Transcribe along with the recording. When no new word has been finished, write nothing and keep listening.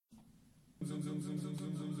Hi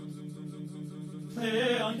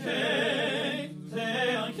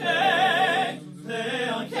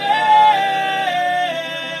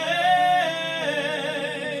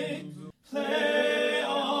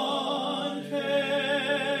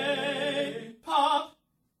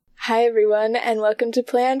everyone, and welcome to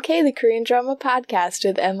Play on K, the Korean drama podcast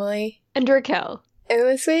with Emily and Raquel. And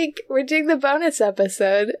this week, we're doing the bonus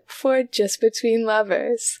episode for Just Between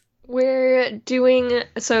Lovers. We're doing,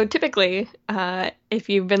 so typically, if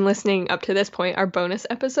you've been listening up to this point, our bonus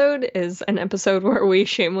episode is an episode where we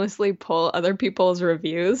shamelessly pull other people's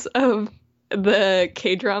reviews of the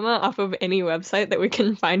K-drama off of any website that we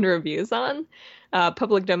can find reviews on.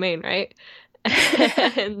 Public domain, right?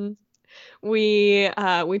 And we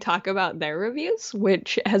talk about their reviews,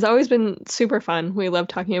 which has always been super fun. We love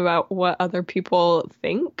talking about what other people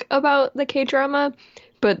think about the K-drama.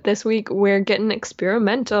 But this week, we're getting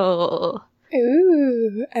experimental.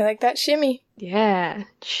 Ooh, I like that shimmy. Yeah,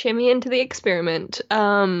 shimmy into the experiment.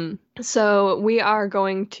 So we are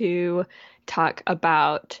going to talk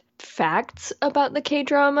about facts about the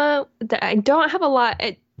K-drama. I don't have a lot.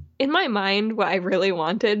 In my mind, what I really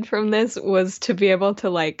wanted from this was to be able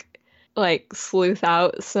to, like sleuth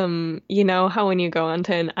out some, you know, how when you go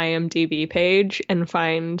onto an IMDb page and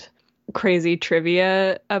find crazy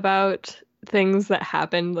trivia about things that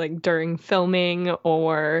happened like during filming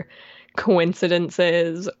or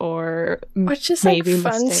coincidences or just maybe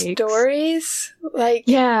like fun mistakes. Stories. Like,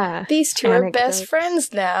 yeah, these two are best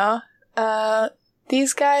friends now.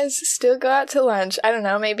 These guys still go out to lunch. I don't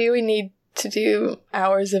know, maybe we need to do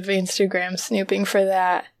hours of Instagram snooping for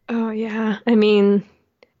that. Oh yeah, I mean,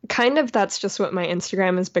 kind of that's just what my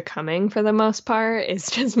Instagram is becoming for the most part. It's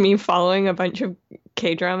just me following a bunch of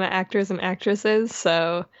K-drama actors and actresses,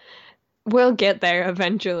 so we'll get there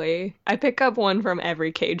eventually. I pick up one from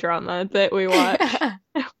every K-drama that we watch.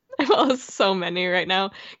 I follow so many right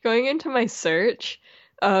now. Going into my search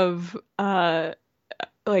of like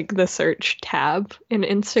the search tab in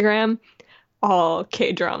Instagram, all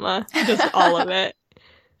K-drama, just all of it.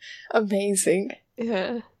 Amazing.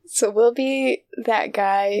 Yeah. So we'll be that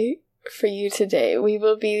guy for you today. We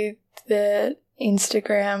will be the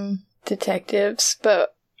Instagram detectives,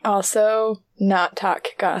 but also not talk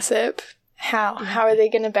gossip. How are they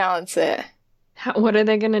going to balance it? What are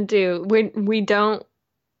they going to do? We don't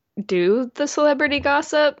do the celebrity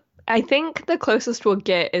gossip. I think the closest we'll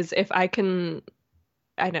get is if I can,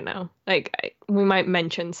 I don't know, like we might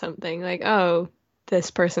mention something like, oh, this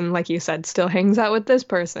person, like you said, still hangs out with this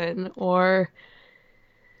person, or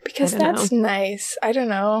because that's nice. I don't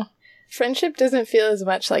know. Friendship doesn't feel as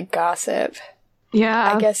much like gossip.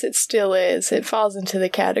 Yeah. I guess it still is. It falls into the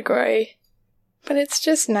category. But it's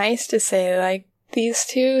just nice to say, like, these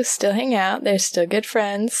two still hang out, they're still good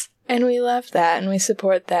friends, and we love that, and we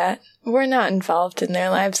support that. We're not involved in their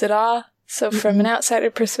lives at all, so from an outsider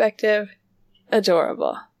perspective,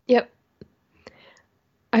 adorable. Yep.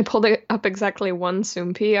 I pulled up exactly one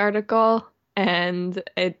Soompi article, and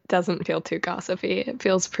it doesn't feel too gossipy. It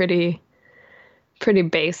feels pretty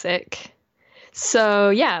basic.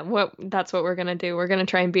 So yeah, that's what we're gonna do. We're gonna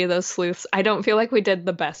try and be those sleuths. I don't feel like we did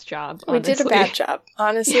the best job. Honestly. We did a bad job.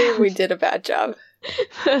 Honestly, yeah. We did a bad job.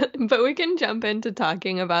 But we can jump into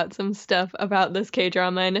talking about some stuff about this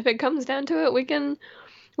K-drama, and if it comes down to it,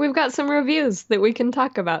 we've got some reviews that we can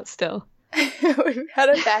talk about still. We've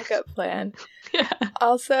got a backup plan. Yeah.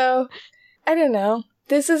 Also, I don't know.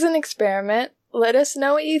 This is an experiment. Let us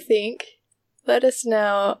know what you think. Let us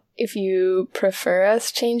know if you prefer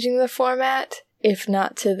us changing the format. If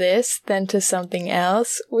not to this, then to something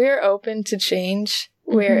else. We're open to change.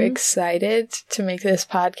 We're excited to make this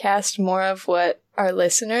podcast more of what our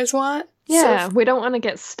listeners want. Yeah, so we don't want to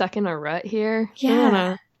get stuck in a rut here. Yeah. We want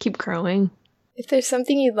to keep growing. If there's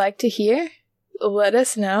something you'd like to hear, let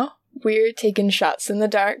us know. We're taking shots in the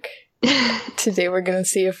dark. Today we're going to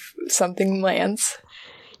see if something lands.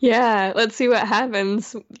 Yeah, let's see what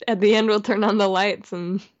happens. At the end, we'll turn on the lights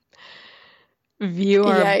and view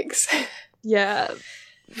our... Yikes. Yeah.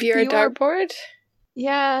 View our dartboard?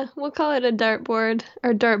 Yeah, we'll call it a dartboard.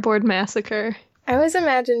 Our dartboard massacre. I always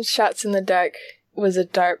imagined Shots in the Dark was a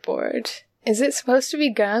dartboard. Is it supposed to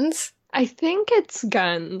be guns? I think it's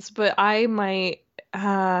guns, but I might...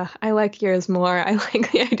 I like yours more. I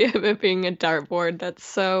like the idea of it being a dartboard. That's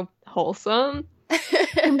so wholesome.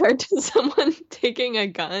 Compared to someone taking a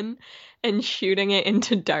gun and shooting it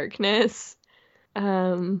into darkness.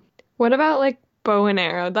 What about like bow and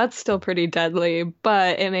arrow? That's still pretty deadly,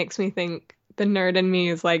 but it makes me think the nerd in me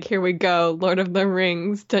is like, here we go, Lord of the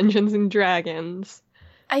Rings, Dungeons and Dragons.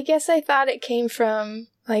 I guess I thought it came from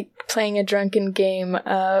like playing a drunken game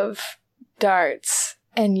of darts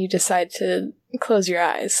and you decide to close your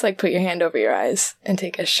eyes, like put your hand over your eyes and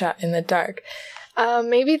take a shot in the dark.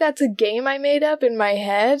 Maybe that's a game I made up in my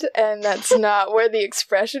head, and that's not where the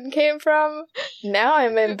expression came from. Now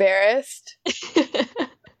I'm embarrassed.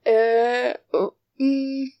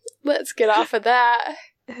 Let's get off of that.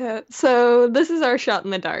 So this is our shot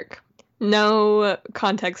in the dark. No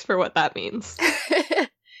context for what that means.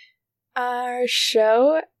 Our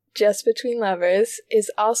show, Just Between Lovers,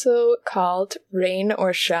 is also called Rain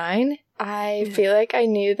or Shine. I feel like I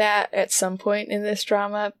knew that at some point in this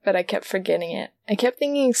drama, but I kept forgetting it. I kept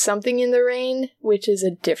thinking Something in the Rain, which is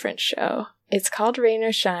a different show. It's called Rain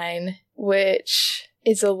or Shine, which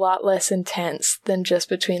is a lot less intense than Just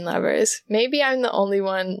Between Lovers. Maybe I'm the only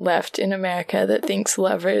one left in America that thinks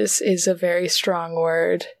lovers is a very strong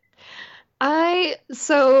word. I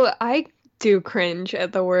do cringe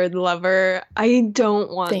at the word lover. I don't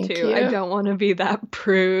want Thank to. you. I don't want to be that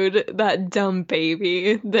prude, that dumb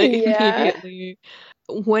baby that immediately,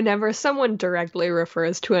 whenever someone directly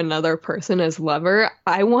refers to another person as lover,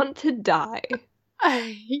 I want to die.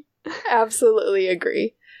 I absolutely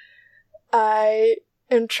agree. I'm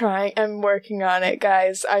working on it,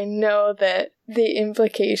 guys. I know that the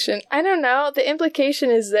implication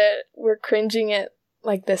is that we're cringing at,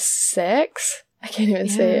 like, the sex? I can't even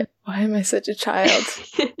say it. Why am I such a child?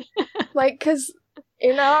 Like, because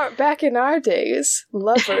back in our days,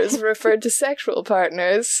 lovers referred to sexual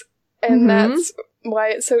partners, and that's why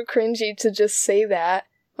it's so cringy to just say that.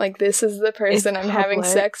 Like, this is the person I'm having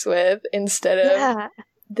sex with, instead of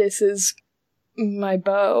this is my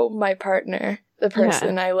beau, my partner, the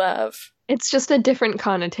person I love. It's just a different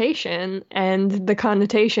connotation, and the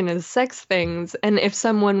connotation is sex things. And if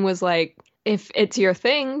someone was like, if it's your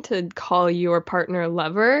thing to call your partner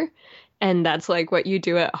lover, and that's like what you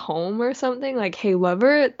do at home or something, like, hey,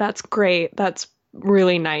 lover, that's great. That's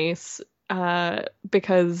really nice,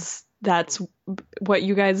 because that's what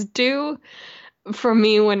you guys do. For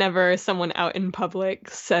me, whenever someone out in public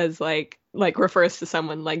says, like refers to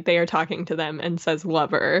someone, like they are talking to them and says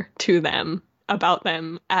lover to them, about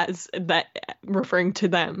them, as that, referring to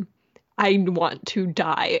them, I want to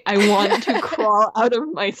die. I want to crawl out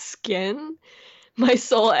of my skin. My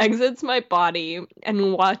soul exits my body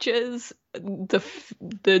and watches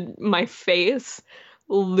my face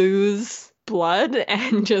lose blood,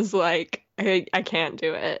 and just like, I can't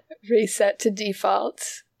do it. Reset to default.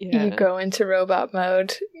 Yeah. You go into robot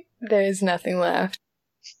mode. There's nothing left.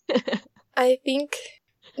 I think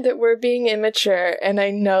that we're being immature, and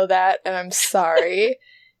I know that, and I'm sorry.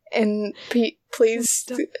 And please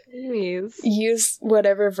use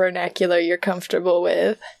whatever vernacular you're comfortable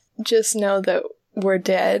with. Just know that we're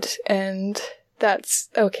dead, and that's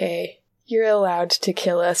okay. You're allowed to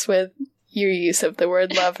kill us with your use of the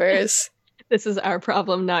word lovers. This is our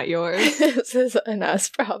problem, not yours. This is an us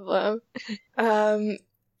problem.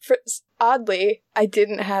 Oddly, I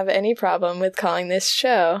didn't have any problem with calling this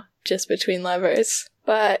show Just Between Lovers,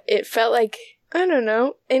 but it felt like, I don't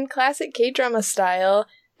know, in classic K-drama style,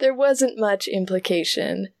 there wasn't much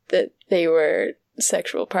implication that they were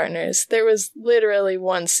sexual partners. There was literally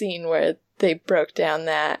one scene where they broke down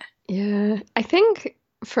that. Yeah, I think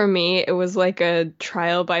for me it was like a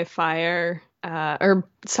trial by fire, I'm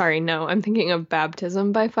thinking of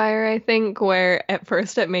Baptism by Fire, I think, where at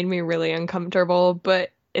first it made me really uncomfortable,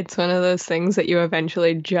 but it's one of those things that you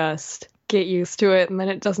eventually just get used to it, and then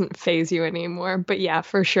it doesn't faze you anymore. But yeah,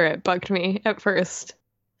 for sure, it bugged me at first.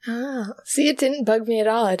 Ah, see, it didn't bug me at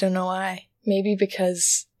all. I don't know why. Maybe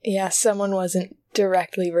because, someone wasn't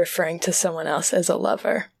directly referring to someone else as a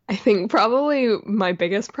lover. I think probably my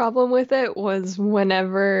biggest problem with it was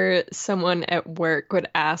whenever someone at work would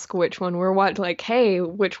ask which one we're watching, like, hey,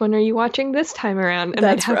 which one are you watching this time around? And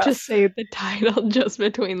That's I'd have to rough. say the title Just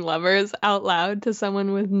Between Lovers out loud to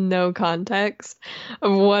someone with no context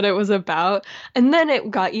of what it was about. And then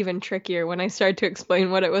it got even trickier when I started to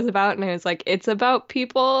explain what it was about, and I was like, it's about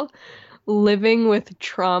people living with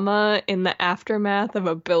trauma in the aftermath of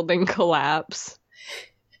a building collapse.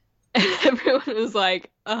 And everyone was like,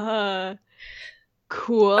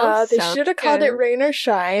 cool. They should have called it Rain or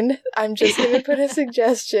Shine. I'm just going to put a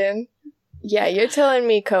suggestion. Yeah, you're telling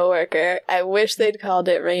me, coworker. I wish they'd called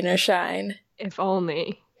it Rain or Shine. If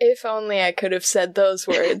only. If only I could have said those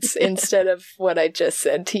words instead of what I just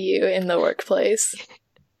said to you in the workplace.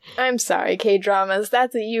 I'm sorry, K-dramas.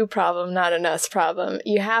 That's a you problem, not an us problem.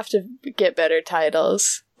 You have to get better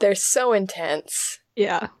titles. They're so intense.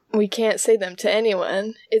 Yeah. We can't say them to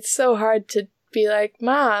anyone. It's so hard to be like,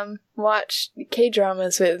 Mom, watch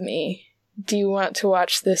K-dramas with me. Do you want to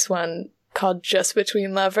watch this one called Just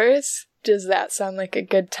Between Lovers? Does that sound like a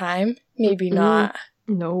good time? Maybe not.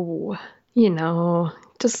 No.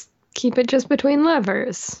 Just keep it just between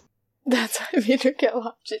lovers. That's why me and Raquel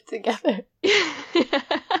watch it together.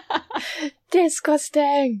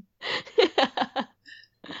 Disgusting!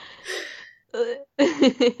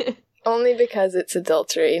 Only because it's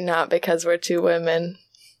adultery, not because we're two women.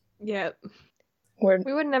 Yep.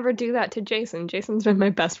 We would never do that to Jason. Jason's been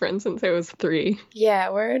my best friend since I was 3.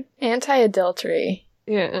 Yeah, we're anti-adultery.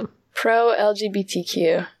 Yeah.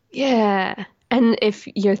 Pro-LGBTQ. Yeah. And if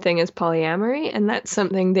your thing is polyamory, and that's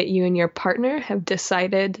something that you and your partner have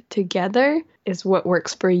decided together is what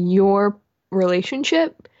works for your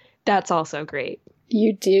relationship, that's also great.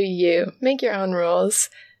 You do you. Make your own rules.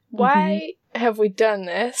 Why have we done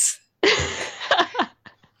this?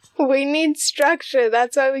 We need structure.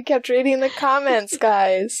 That's why we kept reading the comments,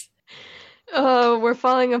 guys. Oh, we're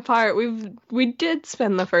falling apart. We did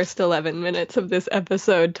spend the first 11 minutes of this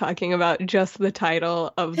episode talking about just the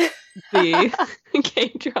title of the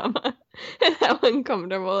K-drama and how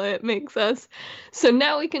uncomfortable it makes us. So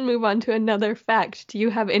now we can move on to another fact. Do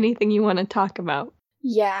you have anything you want to talk about?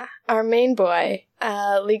 Yeah, our main boy,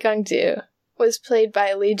 Lee Gong-doo, was played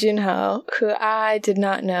by Lee Jun-ho, who I did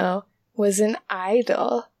not know was an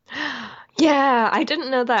idol. Yeah, I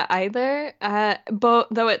didn't know that either. But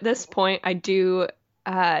though at this point, I do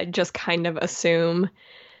just kind of assume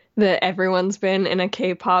that everyone's been in a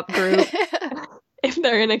K-pop group if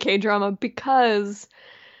they're in a K-drama, because,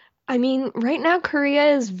 I mean, right now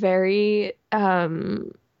Korea is very,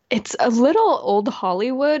 it's a little old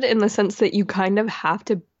Hollywood in the sense that you kind of have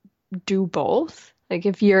to do both. Like,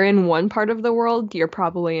 if you're in one part of the world, you're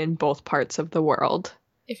probably in both parts of the world.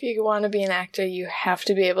 If you want to be an actor, you have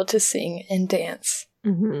to be able to sing and dance.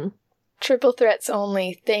 Mm-hmm. Triple threats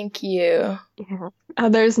only, thank you. Yeah.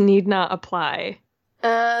 Others need not apply.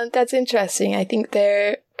 That's interesting. I think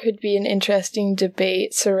there could be an interesting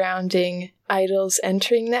debate surrounding idols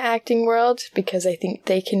entering the acting world, because I think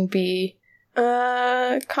they can be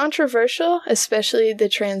controversial, especially the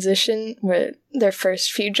transition where their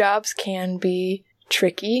first few jobs can be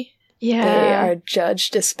tricky. Yeah. They are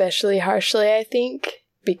judged especially harshly, I think,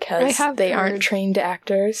 because they aren't trained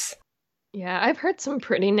actors. Yeah, I've heard some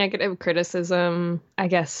pretty negative criticism. I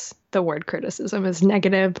guess the word criticism is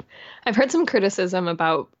negative. I've heard some criticism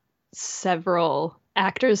about several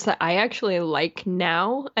actors that I actually like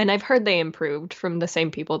now, and I've heard they improved from the same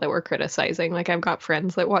people that were criticizing. Like, I've got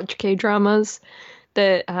friends that watch K-dramas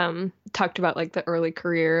that talked about, like, the early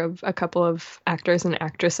career of a couple of actors and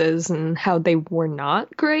actresses and how they were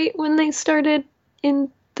not great when they started in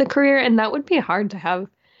the career, and that would be hard to have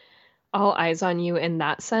all eyes on you in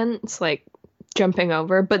that sense, like jumping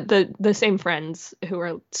over. But the same friends who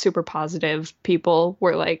are super positive people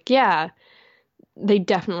were like, yeah, they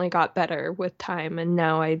definitely got better with time, and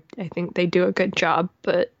now I think they do a good job,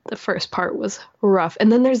 but the first part was rough.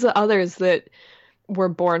 And then there's the others that were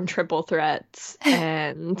born triple threats,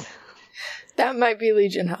 and that might be Lee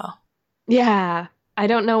Jun-ho. Yeah, I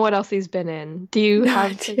don't know what else he's been in. Do you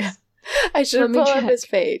have idea? I should pull up his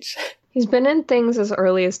page. He's been in things as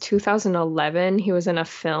early as 2011. He was in a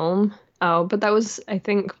film. Oh, but that was, I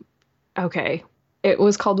think, okay. It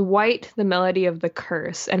was called White, the Melody of the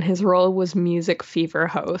Curse, and his role was Music Fever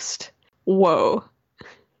host. Whoa.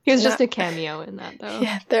 He was just a cameo in that, though.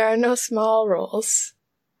 Yeah, there are no small roles.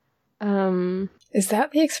 Is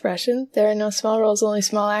that the expression? There are no small roles, only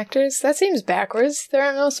small actors? That seems backwards. There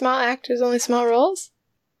are no small actors, only small roles?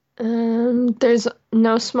 There's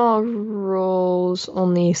no small roles,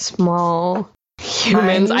 only small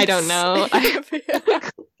humans. I don't know.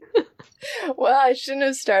 Well, I shouldn't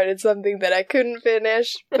have started something that I couldn't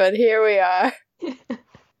finish, but here we are.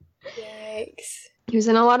 Yikes. He was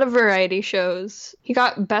in a lot of variety shows. He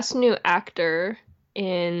got Best New Actor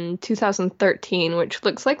in 2013, which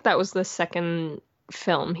looks like that was the second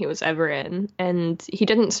film he was ever in, and he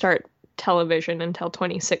didn't start television until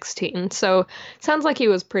 2016, so it sounds like he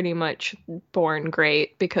was pretty much born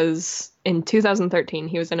great, because in 2013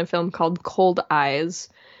 he was in a film called Cold Eyes,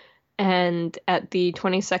 and at the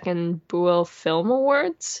 22nd Buell Film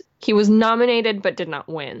Awards he was nominated but did not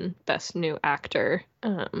win Best New Actor.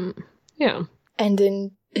 Yeah. And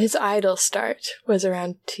in his idol start was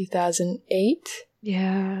around 2008.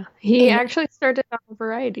 Yeah, he actually started on a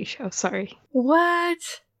variety show. Sorry. What?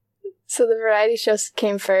 So the variety shows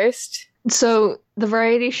came first? So the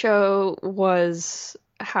variety show was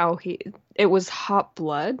it was Hot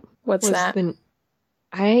Blood. What's that?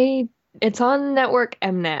 It's on network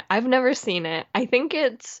Mnet. I've never seen it. I think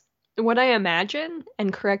it's what I imagine,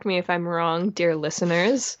 and correct me if I'm wrong, dear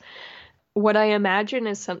listeners. What I imagine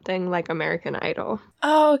is something like American Idol.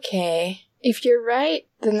 Okay. If you're right,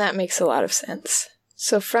 then that makes a lot of sense.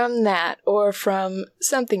 So from that, or from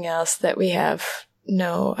something else that we have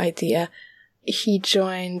no idea, he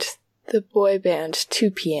joined the boy band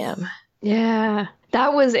 2PM. Yeah,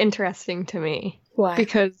 that was interesting to me. Why?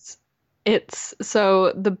 Because it's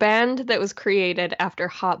so the band that was created after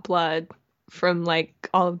Hot Blood from like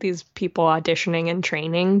all of these people auditioning and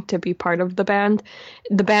training to be part of the band.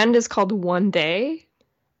 The band is called One Day,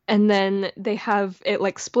 and then they have it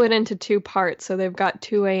like split into two parts. So they've got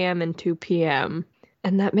 2 a.m. and 2 p.m.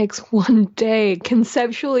 And that makes One Day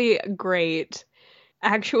conceptually great.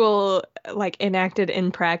 Actual like enacted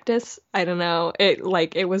in practice, I don't know.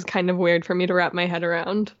 It was kind of weird for me to wrap my head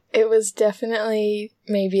around. It was definitely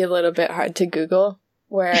maybe a little bit hard to Google,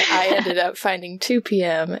 where I ended up finding 2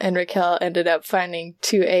 p.m. and Raquel ended up finding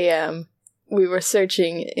 2 a.m. We were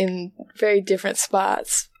searching in very different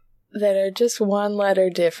spots that are just one letter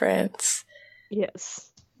difference.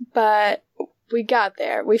 Yes. But we got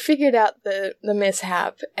there. We figured out the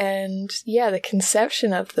mishap, and yeah, the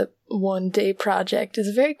conception of the One Day project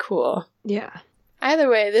is very cool. Yeah. Either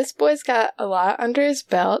way, this boy's got a lot under his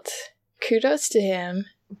belt. Kudos to him.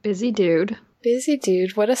 Busy dude. Busy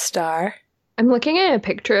dude, what a star. I'm looking at a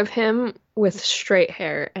picture of him with straight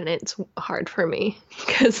hair, and it's hard for me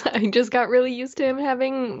because I just got really used to him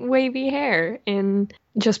having wavy hair in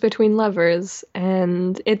Just Between Lovers,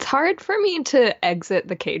 and it's hard for me to exit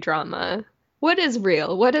the K-drama. What is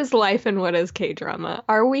real? What is life and what is K-drama?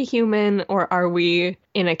 Are we human or are we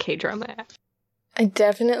in a K-drama? I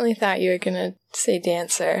definitely thought you were gonna say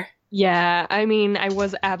dancer. Yeah, I mean, I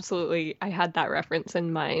had that reference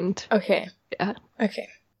in mind. Okay. Yeah. Okay.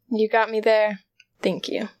 You got me there. Thank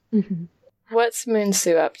you. Mm-hmm. What's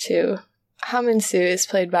Moonsu up to? Hamunsu is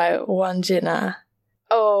played by Wanjina.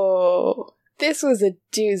 Oh, this was a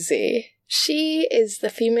doozy. She is the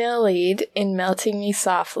female lead in Melting Me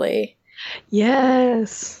Softly.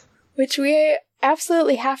 Yes. Which we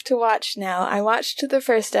absolutely have to watch now. I watched the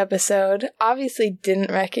first episode, obviously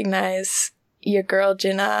didn't recognize your girl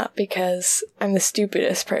Jinna because I'm the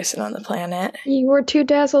stupidest person on the planet. You were too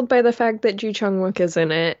dazzled by the fact that Ju Chung-wook is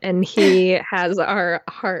in it, and he has our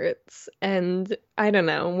hearts. And I don't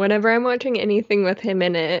know, whenever I'm watching anything with him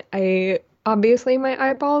in it, obviously my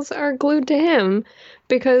eyeballs are glued to him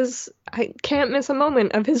because I can't miss a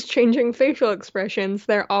moment of his changing facial expressions.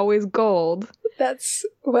 They're always gold. That's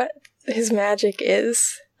what his magic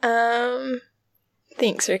is.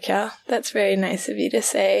 Thanks, Raquel. That's very nice of you to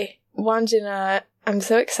say. Wanjina, I'm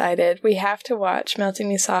so excited. We have to watch Melting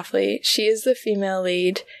Me Softly. She is the female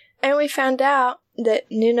lead. And we found out that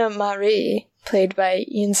Nuna Marie, played by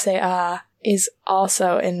Yoon Se-ah, is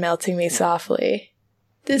also in Melting Me Softly.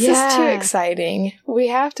 This is too exciting. We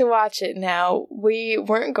have to watch it now. We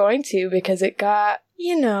weren't going to because it got,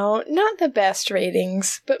 not the best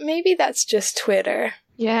ratings, but maybe that's just Twitter.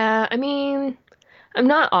 Yeah, I mean, I'm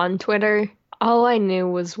not on Twitter. All I knew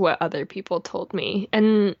was what other people told me.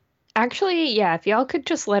 And actually, yeah, if y'all could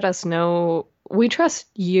just let us know, we trust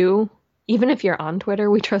you. Even if you're on Twitter,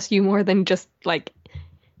 we trust you more than just, like,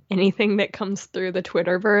 anything that comes through the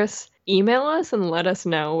Twitterverse. Email us and let us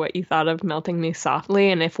know what you thought of Melting Me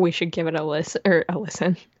Softly and if we should give it a watch.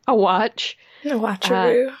 A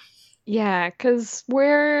watcheroo. Yeah, because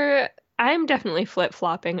I'm definitely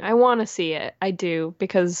flip-flopping. I want to see it. I do,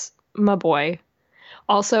 because my boy.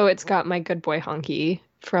 Also, it's got my good boy Honky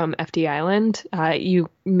from FT Island. You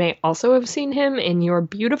may also have seen him in You're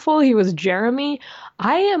Beautiful. He was Jeremy.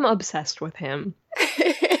 I am obsessed with him.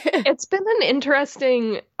 It's been an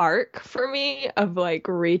interesting arc for me of like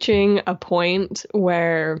reaching a point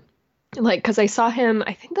where, like, because I saw him,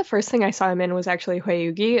 I think the first thing I saw him in was actually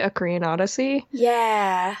Hwayugi, A Korean Odyssey.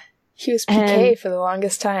 Yeah. He was PK for the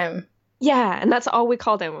longest time. Yeah, and that's all we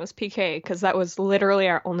called him was PK, because that was literally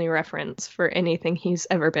our only reference for anything he's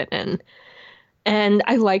ever been in. And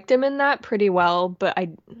I liked him in that pretty well, but I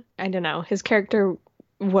don't know, his character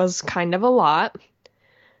was kind of a lot.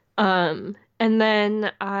 And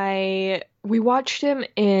then we watched him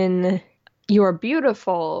in You're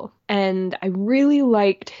Beautiful, and I really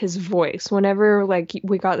liked his voice. Whenever like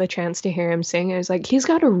we got the chance to hear him sing, I was like, he's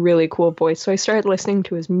got a really cool voice. So I started listening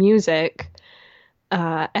to his music.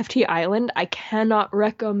 FT Island, I cannot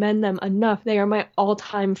recommend them enough. They are my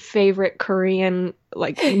all-time favorite Korean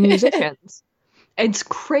like musicians. It's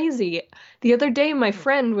crazy. The other day, my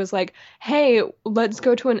friend was like, "Hey, let's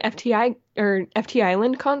go to an FT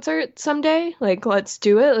Island concert someday. Like, let's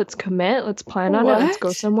do it. Let's commit. Let's plan on it. Let's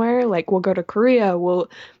go somewhere. Like, we'll go to Korea.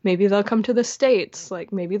 Maybe they'll come to the States.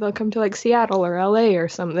 Like, maybe they'll come to like Seattle or LA or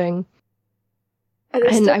something." Are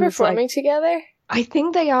they still performing together? I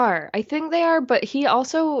think they are. But he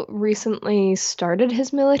also recently started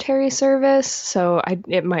his military service, so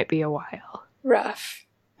it might be a while. Rough.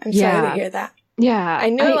 I'm sorry to hear that. Yeah. I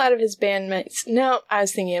knew a lot of his bandmates. No, I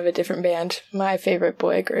was thinking of a different band. My favorite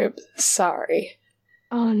boy group. Sorry.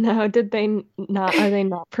 Oh no, did they not? Are they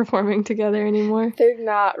not performing together anymore? They're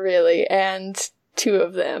not really, and 2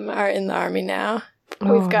 of them are in the army now.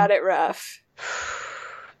 We've got it rough.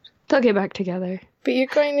 They'll get back together. But you're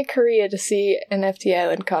going to Korea to see an FT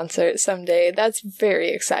Island concert someday. That's very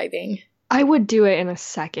exciting. I would do it in a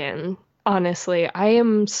second. Honestly, I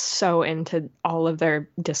am so into all of their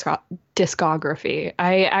discography.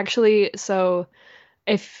 So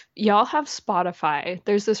if y'all have Spotify,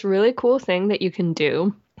 there's this really cool thing that you can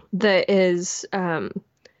do that is,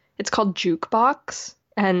 it's called Jukebox,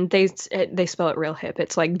 and they spell it real hip.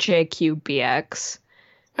 It's like JQBX.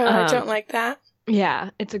 Oh, I don't like that.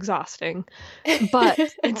 Yeah, it's exhausting, but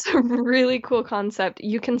it's a really cool concept.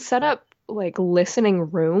 You can set up like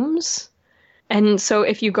listening rooms. And so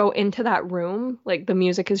if you go into that room, like the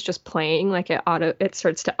music is just playing, like it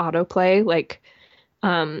starts to autoplay, like,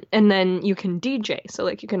 and then you can DJ. So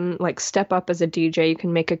like you can like step up as a DJ, you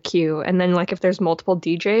can make a queue, and then like if there's multiple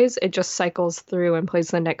DJs, it just cycles through and plays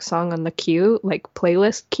the next song on the queue, like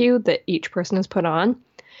playlist queue that each person has put on.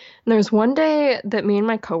 And there's one day that me and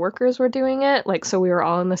my coworkers were doing it, like so we were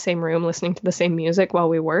all in the same room listening to the same music while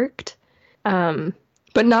we worked, but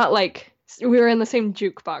not like we were in the same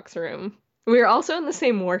jukebox room. We were also in the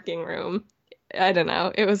same working room. I don't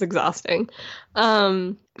know. It was exhausting.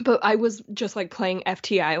 But I was just like playing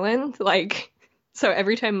FT Island. Like, so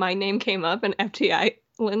every time my name came up, an FT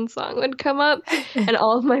Island song would come up. And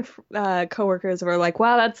all of my coworkers were like,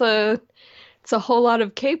 wow, it's a whole lot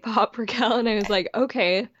of K-pop, Raquel. And I was like,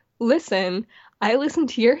 okay, listen, I listen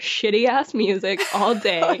to your shitty ass music all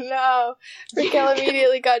day. Oh no. Raquel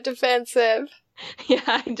immediately got defensive. Yeah,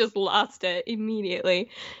 I just lost it immediately.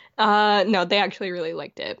 No, they actually really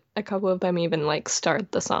liked it. A couple of them even like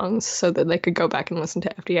starred the songs so that they could go back and listen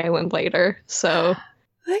to FT Island later. So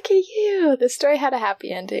look at you. The story had a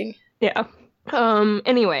happy ending. Yeah.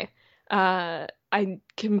 Anyway, I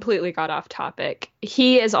completely got off topic.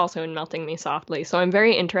 He is also in Melting Me Softly, so I'm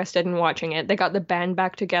very interested in watching it. They got the band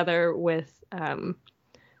back together with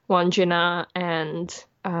Wonjina and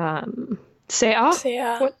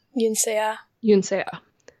Seo. What? Yunsea. Yunsea.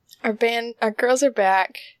 Our girls are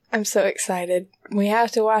back. I'm so excited. We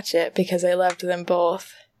have to watch it because I loved them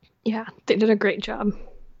both. Yeah, they did a great job.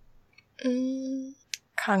 Kang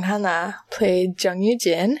Hana played Jung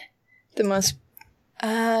Yoo-jin,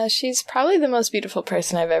 she's probably the most beautiful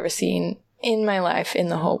person I've ever seen in my life, in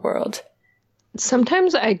the whole world.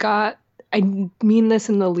 Sometimes I mean this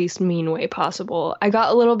in the least mean way possible, I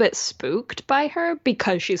got a little bit spooked by her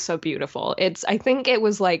because she's so beautiful. I think it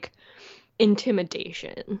was like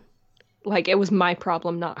intimidation. Like, it was my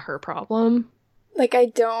problem, not her problem. Like, I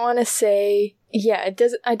don't want to say,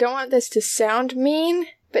 I don't want this to sound mean,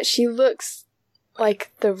 but she looks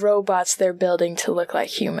like the robots they're building to look like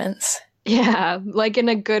humans. Yeah, like in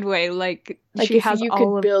a good way. Like she if has you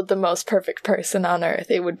all could build the most perfect person on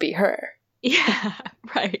Earth, it would be her. Yeah,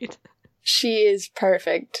 right. She is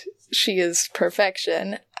perfect. She is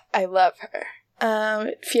perfection. I love her.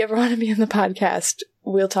 If you ever want to be on the podcast,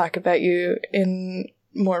 we'll talk about you in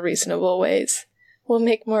more reasonable ways. We'll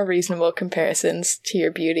make more reasonable comparisons to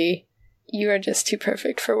your beauty. You are just too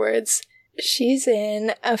perfect for words. She's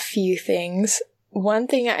in a few things. One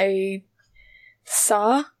thing I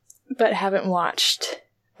saw but haven't watched,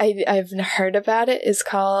 I've heard about it, is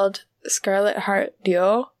called Scarlet Heart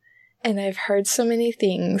Duo, and I've heard so many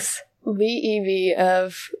things. Lee Evie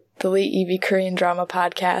of the Lee Evie Korean Drama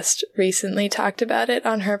Podcast recently talked about it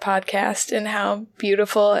on her podcast and how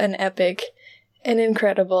beautiful and epic and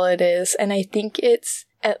incredible it is, and I think it's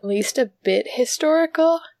at least a bit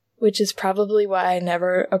historical, which is probably why I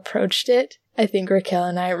never approached it. I think Raquel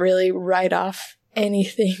and I really write off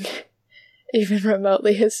anything even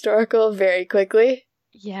remotely historical very quickly.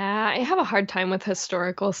 Yeah, I have a hard time with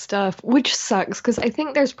historical stuff, which sucks because I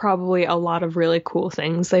think there's probably a lot of really cool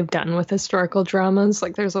things they've done with historical dramas.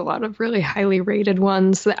 Like, there's a lot of really highly rated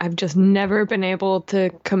ones that I've just never been able to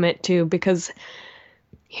commit to because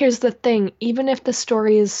here's the thing, even if the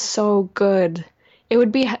story is so good, it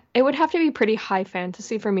would have to be pretty high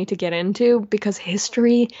fantasy for me to get into because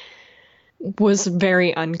history was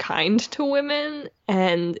very unkind to women,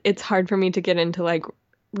 and it's hard for me to get into like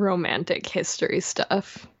romantic history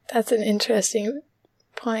stuff. That's an interesting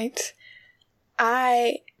point.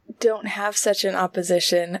 I don't have such an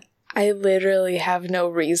opposition. I literally have no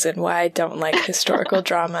reason why I don't like historical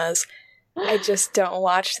dramas. I just don't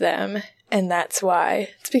watch them, and that's why.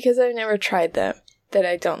 It's because I've never tried them that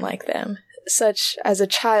I don't like them. Such as a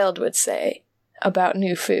child would say about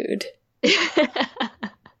new food.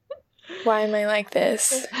 Why am I like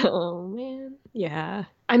this? Oh, man. Yeah.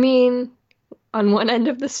 I mean, on one end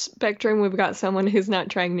of the spectrum, we've got someone who's not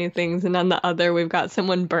trying new things, and on the other, we've got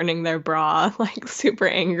someone burning their bra, like super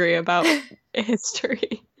angry about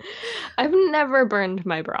history. I've never burned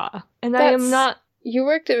my bra, and I am not. You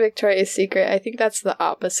worked at Victoria's Secret. I think that's the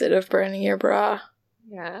opposite of burning your bra.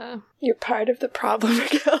 Yeah. You're part of the problem,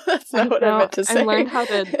 Raquel. That's not what I meant to say. I learned how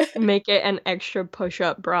to make it an extra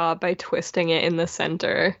push-up bra by twisting it in the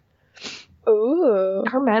center. Ooh.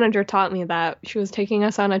 Her manager taught me that. She was taking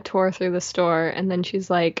us on a tour through the store, and then she's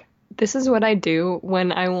like, this is what I do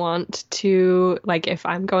when I want to, like, if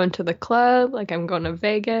I'm going to the club, like I'm going to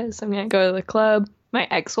Vegas, I'm gonna go to the club, my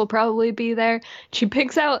ex will probably be there. She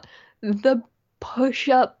picks out the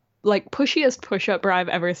pushiest push-up bra I've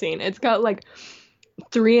ever seen. It's got like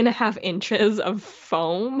 3.5 inches of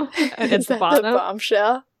foam at the bottom. The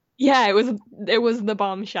Bombshell? Yeah, it was the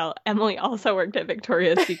Bombshell. Emily also worked at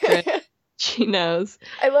Victoria's Secret. She knows.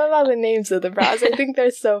 I love all the names of the bras. I think they're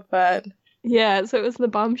so fun. Yeah, so it was the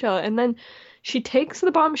Bombshell. And then she takes the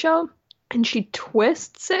Bombshell and she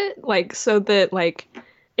twists it, like, so that, like,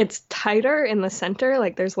 it's tighter in the center.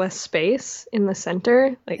 Like, there's less space in the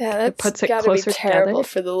center. Like, yeah, that's it puts it gotta closer be terrible together.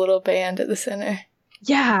 For the little band at the center.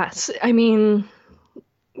 Yeah, I mean,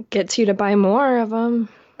 gets you to buy more of them.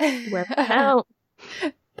 Wear them out.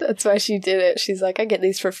 That's why she did it. She's like, I get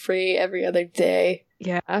these for free every other day.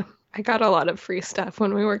 Yeah, I got a lot of free stuff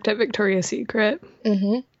when we worked at Victoria's Secret.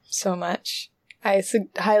 Mm-hmm. So much. I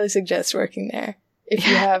highly suggest working there. If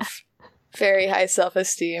you have very high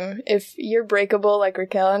self-esteem. If you're breakable like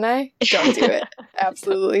Raquel and I, don't do it.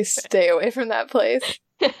 Absolutely stay away from that place.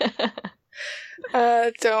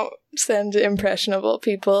 Don't send impressionable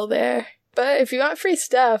people there. But if you want free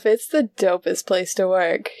stuff, it's the dopest place to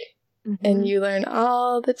work. Mm-hmm. And you learn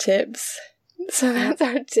all the tips. So that's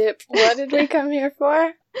our tip. What did we come here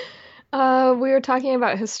for? We were talking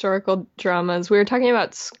about historical dramas. We were talking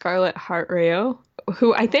about Scarlett Heart-Reo,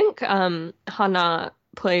 who I think Hana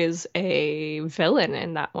plays a villain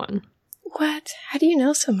in that one. What? How do you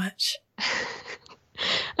know so much?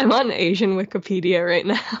 I'm on Asian Wikipedia right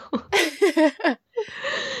now.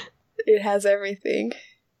 It has everything.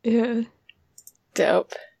 Yeah.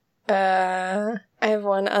 Dope. I have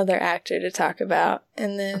one other actor to talk about,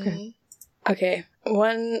 and then... Okay,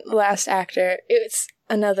 one last actor. It's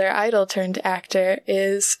another idol turned actor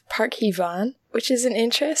is Park Hee-von, which is an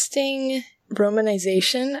interesting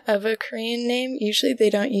romanization of a Korean name. Usually they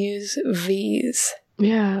don't use V's.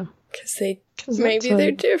 Yeah. Because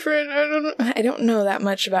they're different. I don't know that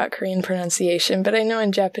much about Korean pronunciation, but I know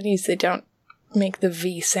in Japanese they don't make the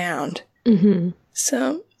V sound. Mm-hmm.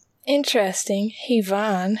 So, interesting.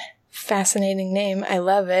 Hee-von. Fascinating name. I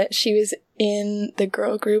love it. She was in the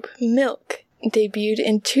girl group Milk. Debuted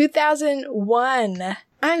in 2001.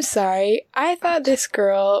 I'm sorry. I thought this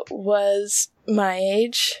girl was my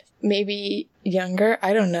age. Maybe younger.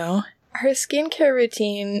 I don't know. Her skincare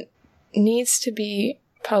routine needs to be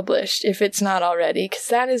published if it's not already, because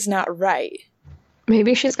that is not right.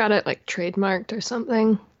 Maybe she's got it, like, trademarked or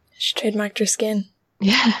something. She trademarked her skin.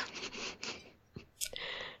 Yeah.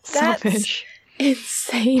 That's selfish.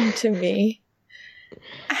 Insane to me.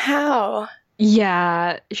 How?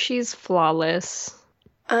 Yeah, she's flawless.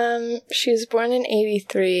 She was born in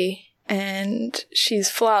 1983, and she's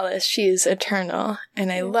flawless. She is eternal,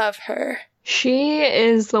 and I love her. She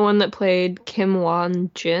is the one that played Kim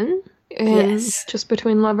Won-jin in Just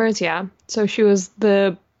Between Lovers, yeah. So she was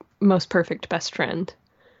the most perfect best friend.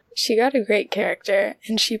 She got a great character,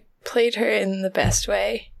 and she played her in the best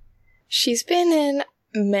way. She's been in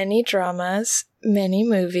many dramas, many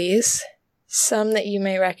movies, some that you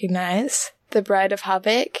may recognize. The Bride of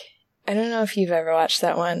Habek. I don't know if you've ever watched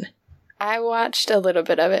that one. I watched a little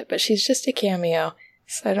bit of it, but she's just a cameo,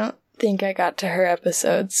 so I don't think I got to her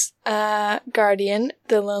episodes. Guardian,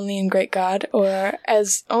 The Lonely and Great God, or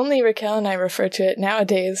as only Raquel and I refer to it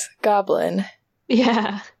nowadays, Goblin.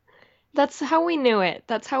 Yeah. That's how we knew it.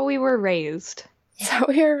 That's how we were raised. That's how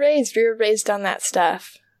we were raised. We were raised on that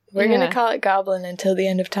stuff. We're going to call it Goblin until the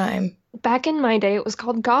end of time. Back in my day, it was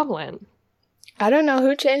called Goblin. I don't know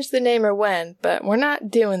who changed the name or when, but we're not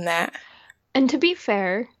doing that. And to be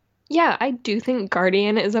fair, yeah, I do think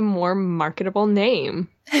Guardian is a more marketable name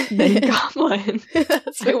than Goblin.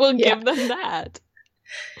 I will give them that.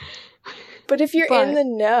 But if you're in the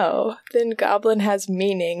know, then Goblin has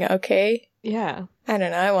meaning, okay? Yeah. I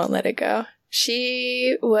don't know, I won't let it go.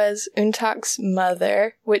 She was Untak's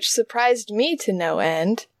mother, which surprised me to no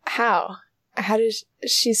end. How?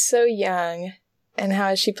 She's so young, and how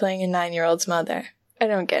is she playing a 9-year-old's mother? I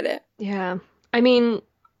don't get it. Yeah. I mean,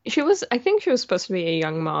 I think she was supposed to be a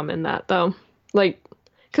young mom in that, though. Like,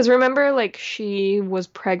 Because remember, like, she was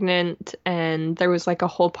pregnant and there was, like, a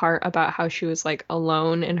whole part about how she was, like,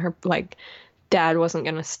 alone and her, like, dad wasn't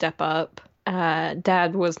going to step up.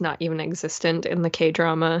 Dad was not even existent in the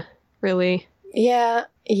K-drama, really. Yeah.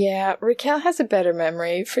 Raquel has a better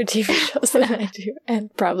memory for TV shows than I do,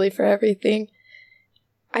 and probably for everything.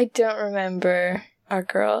 I don't remember our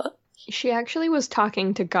girl. She actually was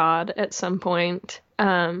talking to God at some point.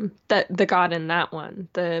 That the god in that one,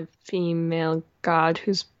 the female god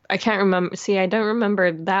who's I can't remember. See, I don't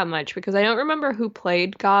remember that much because I don't remember who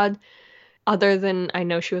played God, other than I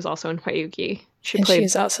know she was also in Hwayuki.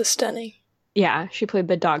 She's also stunning. Yeah, she played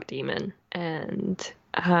the dog demon, and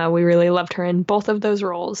we really loved her in both of those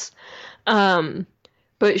roles.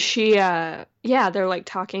 But she, they're like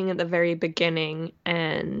talking at the very beginning,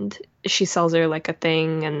 and she sells her like a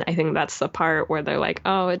thing, and I think that's the part where they're like,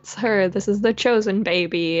 oh, it's her, this is the chosen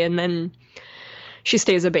baby, and then she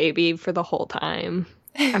stays a baby for the whole time.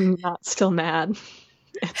 I'm not still mad.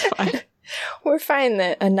 It's fine. We're fine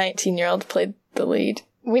that a 19-year-old played the lead.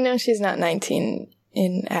 We know she's not 19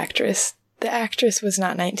 in actress. The actress was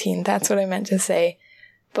not 19, that's what I meant to say.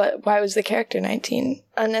 But why was the character 19?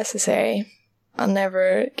 Unnecessary. I'll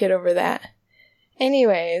never get over that.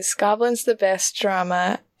 Anyways, Goblin's the best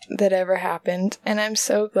drama that ever happened, and I'm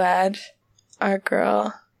so glad our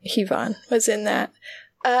girl, Hyevon, was in that.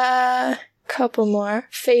 Couple more.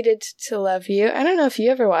 Fated to Love You. I don't know if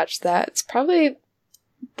you ever watched that. It's probably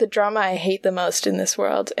the drama I hate the most in this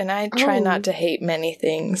world, and I try not to hate many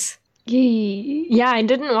things. Yeah, I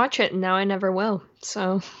didn't watch it, and now I never will,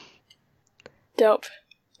 so. Dope.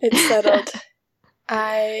 It's settled.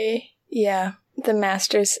 The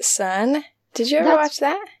Master's Son. Did you ever watch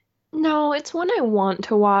that? No, it's one I want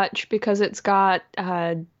to watch because it's got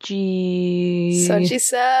Soji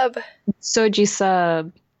Sub.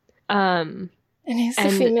 And he's the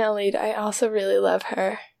female lead. I also really love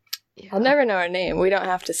her. Yeah. I'll never know her name. We don't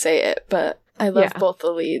have to say it, but I love both the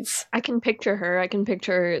leads. I can picture her. I can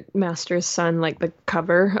picture Master's Son, like the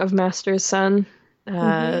cover of Master's Son,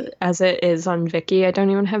 as it is on Viki. I don't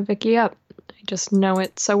even have Viki up. I just know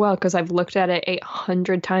it so well because I've looked at it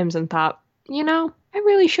 800 times and thought, I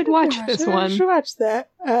really should watch this one. I should watch that.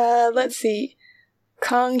 Let's see.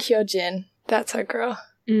 Kang Hyojin. That's our girl.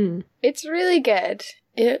 It's really good.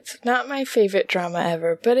 It's not my favorite drama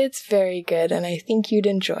ever, but it's very good, and I think you'd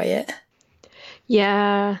enjoy it.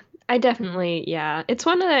 Yeah, I definitely, It's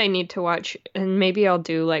one that I need to watch, and maybe I'll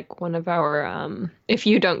do, like, one of our, if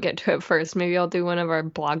you don't get to it first, maybe I'll do one of our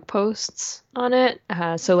blog posts on it.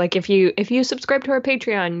 So, like, if you subscribe to our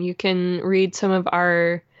Patreon, you can read some of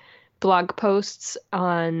our blog posts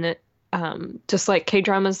on, just, like,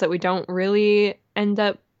 K-dramas that we don't really end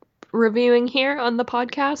up reviewing here on the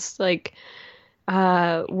podcast. Like,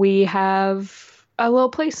 we have a little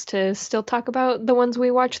place to still talk about the ones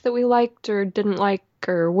we watched that we liked or didn't like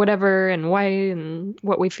or whatever and why and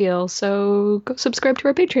what we feel. So go subscribe to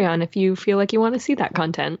our Patreon if you feel like you want to see that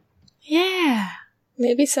content. Yeah.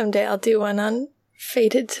 Maybe someday I'll do one on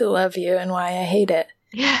Fated to Love You and why I hate it.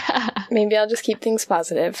 Yeah. Maybe I'll just keep things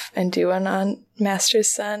positive and do one on Master's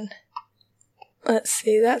Son. Let's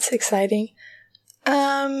see, that's exciting.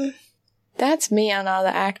 That's me on all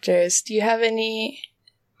the actors. Do you have any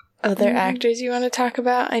other actors you want to talk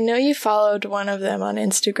about? I know you followed one of them on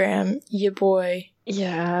Instagram, ya boy.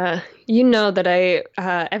 Yeah, you know that I,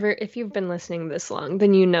 if you've been listening this long,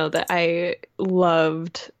 then you know that I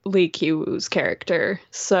loved Lee Ki-woo's character.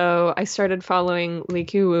 So I started following Lee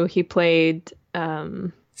Ki-woo. He played,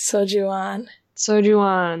 Sojuan,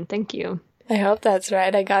 thank you. I hope that's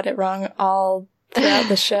right. I got it wrong all throughout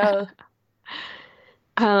the show.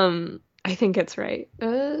 I think it's right.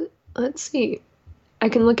 Let's see. I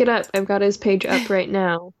can look it up. I've got his page up right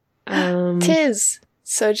now. Tis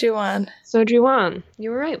Sojuan.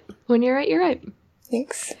 You were right. When you're right, you're right.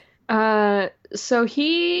 Thanks. So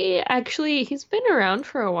he's been around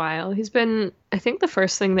for a while. I think the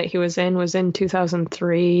first thing that he was in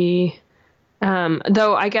 2003.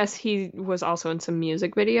 Though I guess he was also in some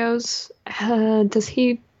music videos.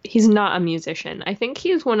 He's not a musician. I think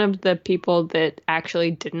he's one of the people that actually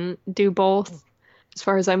didn't do both, as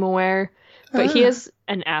far as I'm aware. But he is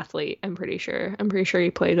an athlete, I'm pretty sure. I'm pretty sure he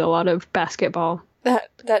played a lot of basketball.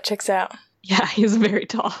 That checks out. Yeah, he's very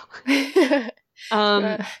tall. He's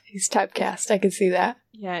typecast, I could see that.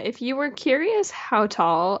 Yeah, if you were curious how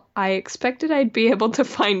tall, I expected I'd be able to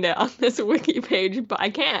find it on this wiki page, but I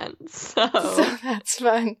can't, so that's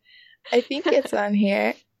fun. I think it's on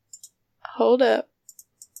here. Hold up.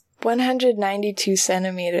 192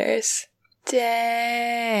 centimeters.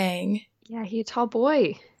 Dang. Yeah, he's a tall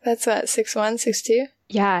boy. That's what, 6'1", 6'2"?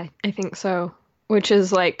 Yeah, I think so. which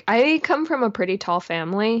is like, I come from a pretty tall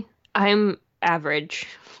family. I'm average.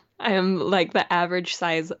 I am like the average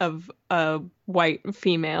size of a white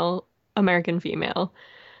female, American female.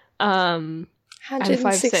 I'm 5'6".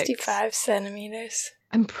 165 centimeters.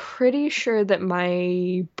 I'm pretty sure that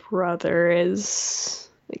my brother is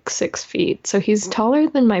like 6 feet. So he's taller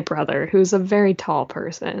than my brother, who's a very tall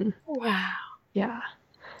person. Wow. Yeah.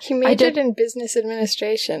 He majored in business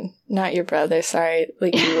administration. Not your brother, sorry,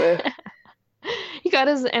 Leaky Woo. He got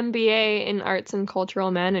his MBA in arts and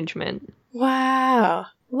cultural management. Wow.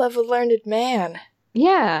 Love a learned man.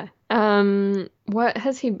 Yeah. What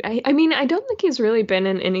has he... I mean, I don't think he's really been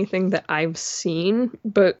in anything that I've seen,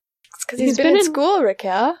 but... It's because he's been in school,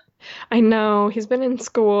 Raquel. I know. He's been in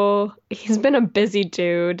school. He's been a busy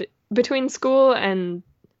dude. Between school and,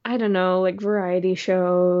 I don't know, like variety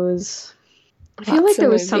shows... I feel like there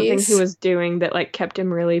was something he was doing that like kept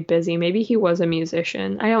him really busy. Maybe he was a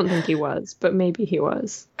musician. I don't think he was, but maybe he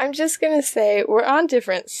was. I'm just gonna say, we're on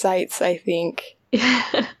different sites, I think.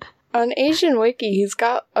 On Asian Wiki, he's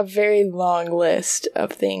got a very long list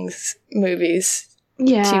of things, movies,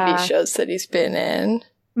 TV shows that he's been in.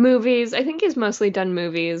 Movies. I think he's mostly done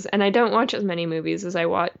movies, and I don't watch as many movies as I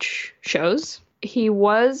watch shows. He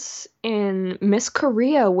was in Miss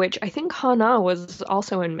Korea, which I think Hana was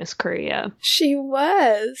also in Miss Korea. She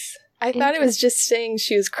was. I thought it was just saying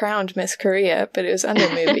she was crowned Miss Korea, but it was under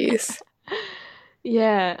movies.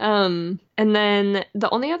 Yeah. And then the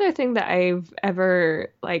only other thing that I've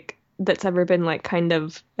ever, like, that's ever been, like, kind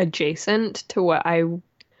of adjacent to what I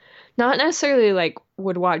not necessarily, like,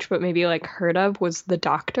 would watch, but maybe, like, heard of was The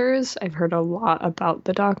Doctors. I've heard a lot about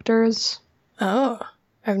The Doctors. Oh,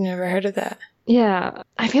 I've never heard of that. Yeah,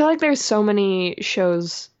 I feel like there's so many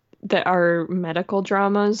shows that are medical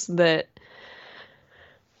dramas that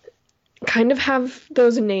kind of have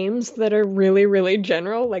those names that are really, really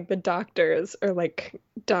general, like The Doctors or like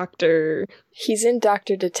Doctor... He's in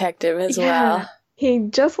Dr. Detective as well. He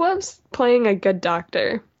just loves playing a good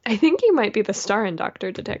doctor. I think he might be the star in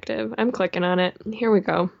Dr. Detective. I'm clicking on it. Here we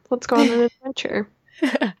go. Let's go on an adventure.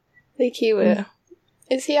 Leaky Woo.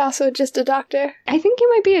 Is he also just a doctor? I think he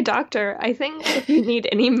might be a doctor. I think if you need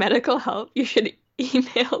any medical help, you should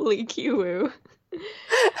email Leaky Woo.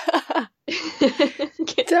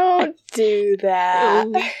 Don't do that.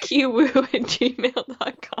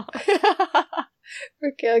 LeakyWoo@gmail.com.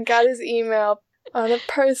 Raquel got his email on a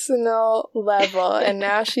personal level, and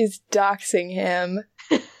now she's doxing him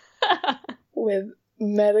with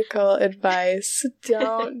medical advice.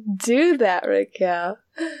 Don't do that, Raquel.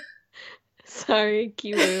 Sorry,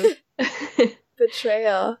 Kiwoo.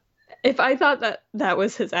 Betrayal. If I thought that that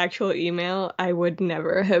was his actual email, I would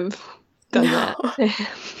never have done that.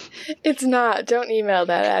 It's not. Don't email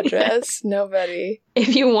that address. Nobody.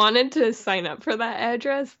 If you wanted to sign up for that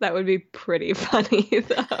address, that would be pretty funny,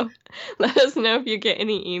 though. Let us know if you get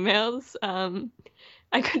any emails.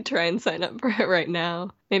 I could try and sign up for it right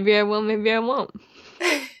now. Maybe I will, maybe I won't.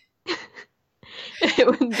 It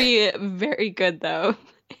would be very good, though.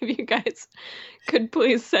 If you guys could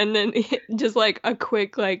please send in just like a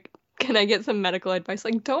quick, like, can I get some medical advice?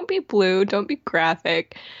 Like, don't be blue, don't be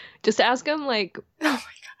graphic. Just ask him, like, oh my God,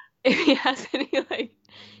 if he has any, like,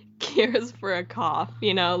 cures for a cough,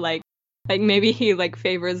 you know, like maybe he, like,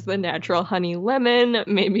 favors the natural honey lemon.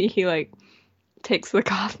 Maybe he, like, takes the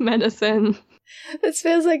cough medicine. This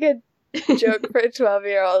feels like a joke for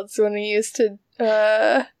 12-year-olds when we used to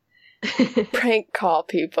prank call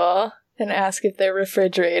people and ask if their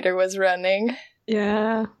refrigerator was running.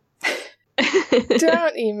 Yeah.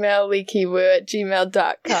 Don't email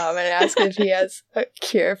leakywoo@gmail.com and ask if he has a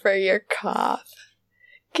cure for your cough.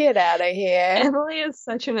 Get out of here. Emily is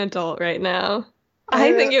such an adult right now.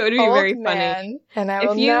 I think it would be very funny. And I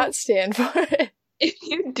will not stand for it. If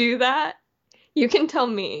you do that, you can tell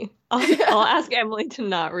me. I'll ask Emily to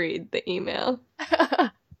not read the email.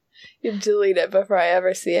 You delete it before I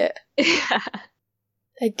ever see it. Yeah.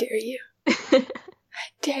 I dare you. I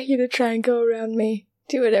dare you to try and go around me.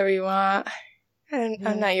 Do whatever you want.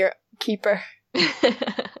 I'm not your keeper.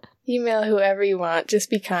 Email whoever you want.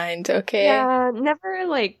 Just be kind, okay? Yeah, never,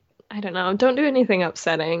 like, I don't know. Don't do anything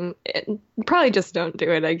upsetting. Probably just don't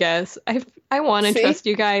do it, I guess. I want to trust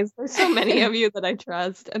you guys. There's so many of you that I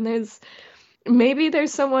trust. And maybe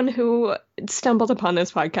there's someone who stumbled upon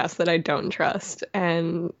this podcast that I don't trust.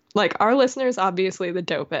 And, like, our listeners, obviously the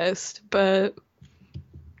dopest. But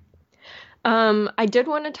I did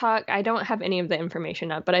want to talk. I don't have any of the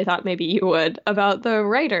information up, but I thought maybe you would, about the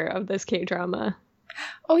writer of this K-drama.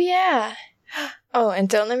 Oh, yeah. Oh, and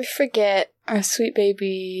don't let me forget our sweet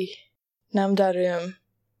baby Namdarum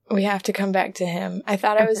We have to come back to him. I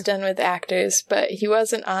thought I was done with actors, but he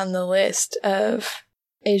wasn't on the list of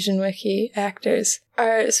Asian Wiki actors.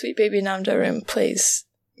 Our sweet baby Nam Do-rim plays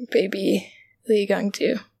baby Lee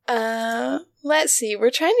Gang-ju. Let's see.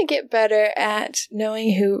 We're trying to get better at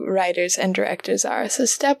knowing who writers and directors are. So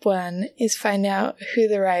step 1 is find out who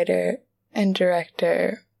the writer and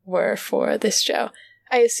director were for this show.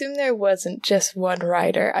 I assume there wasn't just one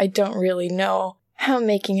writer. I don't really know how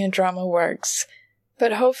making a drama works,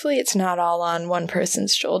 but hopefully it's not all on one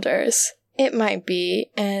person's shoulders. It might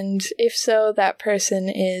be, and if so, that person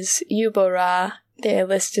is Yoo Bo-ra. They are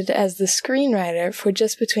listed as the screenwriter for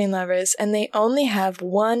Just Between Lovers, and they only have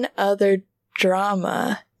one other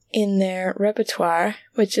drama in their repertoire,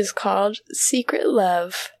 which is called Secret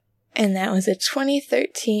Love, and that was a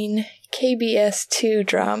 2013 KBS 2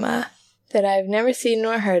 drama that I've never seen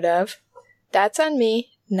nor heard of. That's on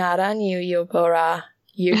me, not on you, Yoo Bo-ra.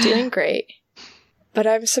 You're doing great. But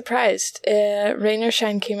I'm surprised. Rain or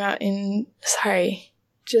Shine came out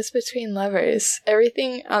Just Between Lovers.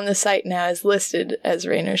 Everything on the site now is listed as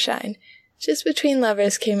Rain or Shine. Just Between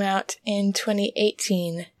Lovers came out in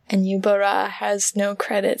 2018, and Yoo Bo-ra has no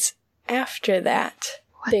credits after that.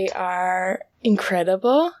 What? They are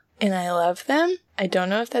incredible, and I love them. I don't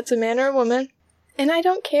know if that's a man or a woman, and I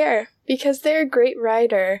don't care, because they're a great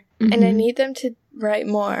writer, and I need them to write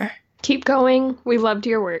more. Keep going. We loved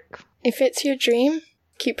your work. If it's your dream,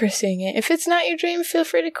 keep pursuing it. If it's not your dream, feel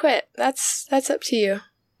free to quit. That's up to you.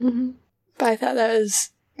 Mm-hmm. But I thought that was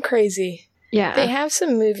crazy. Yeah. They have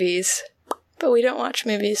some movies, but we don't watch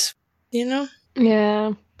movies, you know?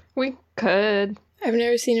 Yeah, we could. I've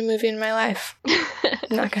never seen a movie in my life.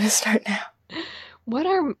 I'm not going to start now. What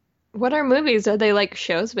are movies? Are they like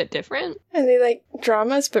shows but different? Are they like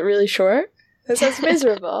dramas but really short? That sounds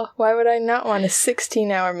miserable. Why would I not want a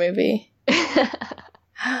 16-hour movie?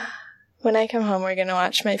 When I come home, we're going to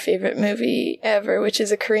watch my favorite movie ever, which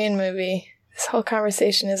is a Korean movie. This whole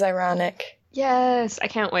conversation is ironic. Yes, I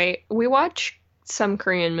can't wait. We watch some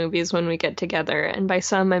Korean movies when we get together, and by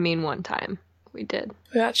some, I mean one time. We did.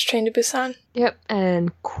 We watched Train to Busan. Yep,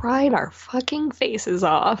 and cried our fucking faces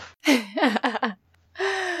off.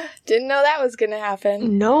 Didn't know that was going to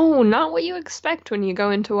happen. No, not what you expect when you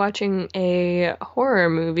go into watching a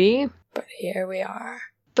horror movie. But here we are.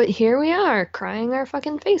 But here we are, crying our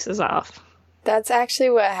fucking faces off. That's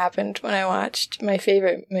actually what happened when I watched my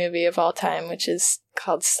favorite movie of all time, which is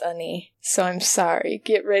called Sunny. So I'm sorry.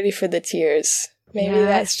 Get ready for the tears. Maybe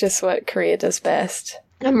that's just what Korea does best.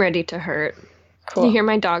 I'm ready to hurt. Cool. You hear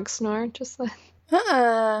my dog snore? Just like...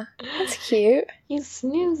 That's cute. He's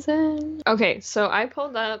snoozing. Okay, so I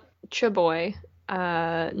pulled up Chaboy,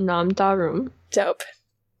 Nam Do-rim. Dope.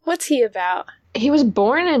 What's he about? He was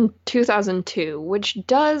born in 2002, which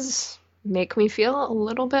does make me feel a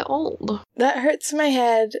little bit old. That hurts my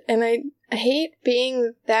head, and I hate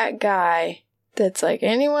being that guy that's like,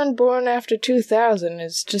 anyone born after 2000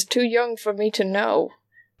 is just too young for me to know.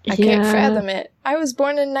 I can't fathom it. I was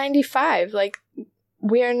born in 95. Like,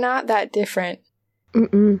 we are not that different.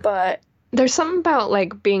 But there's something about,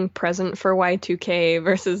 like, being present for Y2K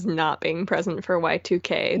versus not being present for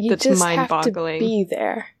Y2K that's just mind-boggling. Have to be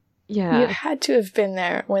there. Yeah. You had to have been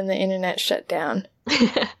there when the internet shut down.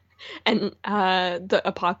 And the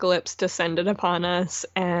apocalypse descended upon us,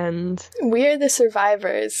 and... We're the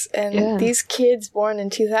survivors, and these kids born in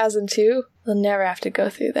 2002 will never have to go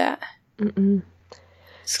through that.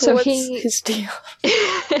 So what's his deal?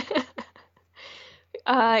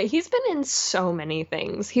 He's been in so many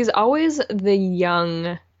things. He's always the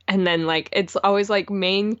young, and then, like, it's always, like,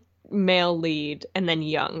 main male lead, and then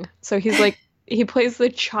young. So he's, like, he plays the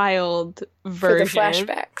child version. For the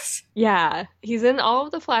flashbacks. Yeah. He's in all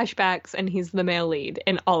of the flashbacks, and he's the male lead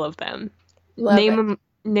in all of them.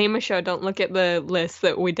 Name a show. Don't look at the list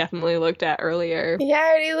that we definitely looked at earlier. Yeah, I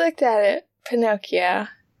already looked at it. Pinocchio.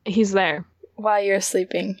 He's there. While you're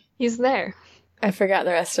sleeping. He's there. I forgot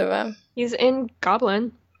the rest of them. He's in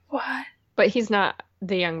Goblin. What? But he's not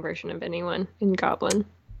the young version of anyone in Goblin.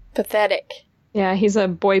 Pathetic. Yeah, he's a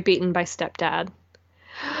boy beaten by stepdad.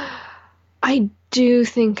 I do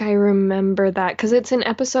think I remember that, because it's in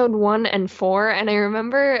episode 1 and 4, and I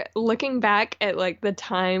remember looking back at, like, the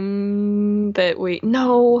time that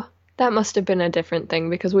No, that must have been a different thing,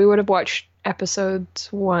 because we would have watched episodes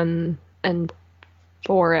 1 and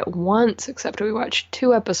 4 at once, except we watched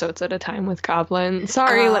 2 episodes at a time with Goblin.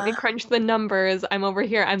 Sorry, let me crunch the numbers. I'm over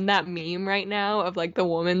here. I'm that meme right now of, like, the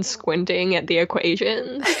woman squinting at the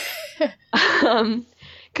equations.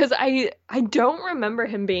 Because I don't remember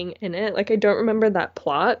him being in it. Like, I don't remember that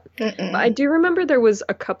plot. But I do remember there was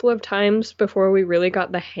a couple of times before we really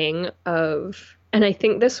got the hang of And I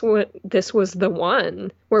think this was the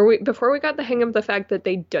one where before we got the hang of the fact that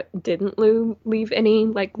they didn't leave any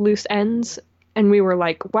like loose ends, and we were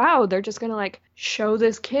like, wow, they're just gonna like show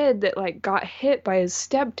this kid that like got hit by his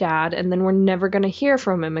stepdad, and then we're never gonna hear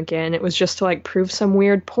from him again. It was just to like prove some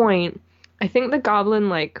weird point. I think the goblin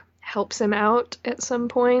like helps him out at some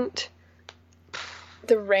point.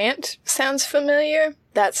 The rant sounds familiar.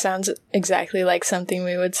 That sounds exactly like something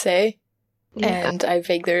we would say. Yeah. And I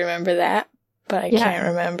vaguely remember that, but I can't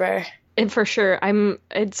remember. And for sure,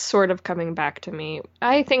 it's sort of coming back to me.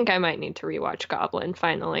 I think I might need to rewatch Goblin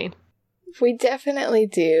finally. We definitely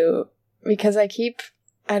do, because I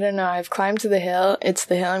don't know, I've climbed to the hill. It's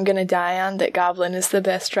the hill I'm gonna die on, that Goblin is the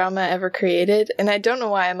best drama ever created, and I don't know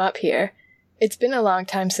why I'm up here. It's been a long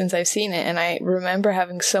time since I've seen it, and I remember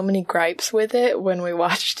having so many gripes with it when we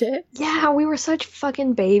watched it. Yeah, we were such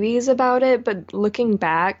fucking babies about it, but looking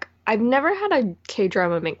back, I've never had a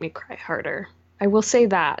K-drama make me cry harder. I will say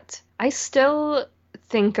that. I still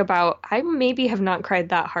think about, I maybe have not cried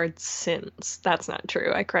that hard since. That's not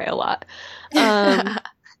true. I cry a lot. But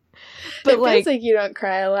it feels like you don't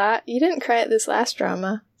cry a lot. You didn't cry at this last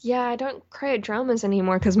drama. Yeah, I don't cry at dramas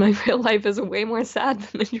anymore because my real life is way more sad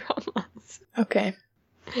than the dramas. Okay.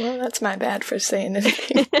 Well, that's my bad for saying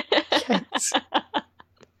anything.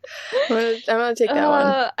 I'm gonna take that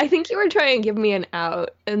one. I think you were trying to give me an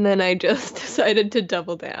out, and then I just decided to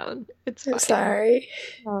double down. It's fine. I'm sorry.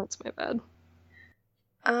 Oh, it's my bad.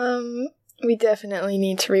 We definitely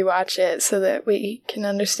need to rewatch it so that we can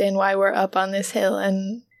understand why we're up on this hill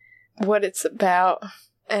and what it's about,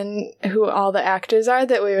 and who all the actors are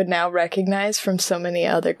that we would now recognize from so many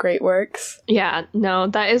other great works. Yeah, no,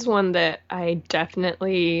 that is one that I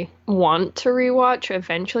definitely want to rewatch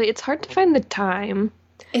eventually. It's hard to find the time.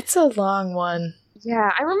 It's a long one. Yeah,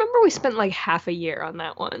 I remember we spent like half a year on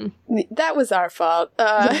that one. That was our fault.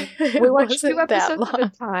 We watched 2 episodes at a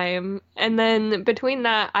time, and then between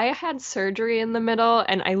that, I had surgery in the middle,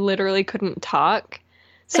 and I literally couldn't talk.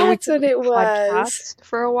 So that's what it was.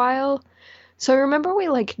 For a while. So I remember we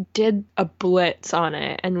like did a blitz on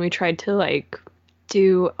it, and we tried to like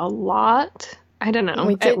do a lot. I don't know.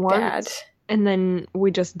 We did at once, that. And then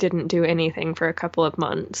we just didn't do anything for a couple of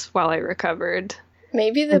months while I recovered.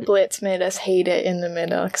 Maybe the blitz made us hate it in the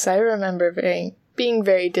middle, because I remember being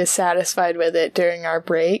very dissatisfied with it during our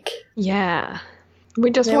break. Yeah. We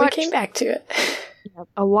came back to it.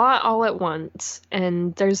 A lot all at once,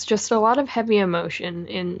 and there's just a lot of heavy emotion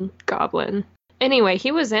in Goblin. Anyway,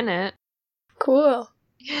 he was in it. Cool.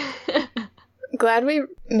 Glad we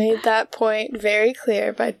made that point very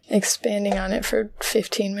clear by expanding on it for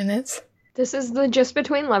 15 minutes. This is the Just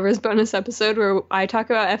Between Lovers bonus episode where I talk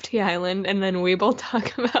about FT Island and then we both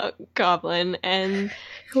talk about Goblin and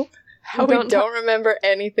how we don't remember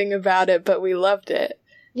anything about it, but we loved it.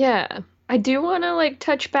 Yeah. I do want to like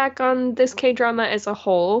touch back on this K-drama as a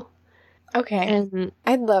whole. Okay. And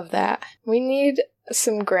I'd love that. We need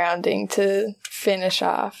some grounding to finish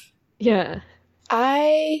off. Yeah.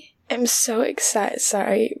 I am so excited.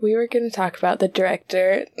 Sorry, we were going to talk about the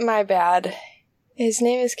director. My bad. His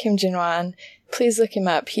name is Kim Jin-won. Please look him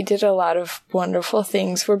up. He did a lot of wonderful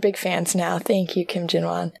things. We're big fans now. Thank you, Kim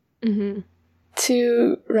Jin-won. Mm-hmm.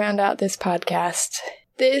 To round out this podcast,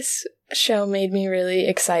 this show made me really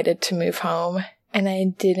excited to move home, and I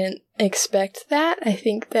didn't expect that. I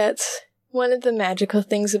think that's one of the magical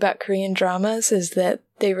things about Korean dramas is that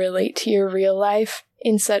they relate to your real life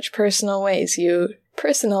in such personal ways. You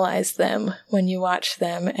personalize them when you watch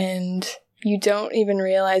them, and you don't even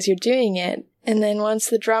realize you're doing it. And then once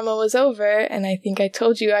the drama was over, and I think I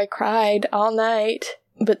told you I cried all night,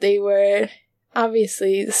 but they were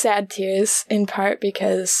obviously sad tears, in part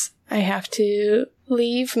because I have to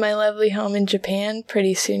leave my lovely home in Japan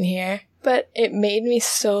pretty soon here. But it made me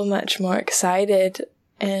so much more excited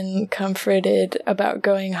and comforted about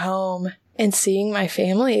going home and seeing my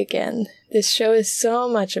family again. This show is so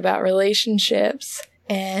much about relationships,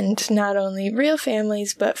 and not only real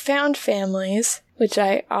families, but found families, which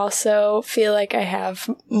I also feel like I have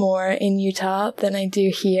more in Utah than I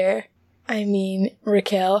do here. I mean,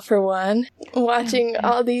 Raquel, for one, watching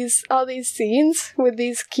all these scenes with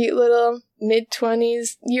these cute little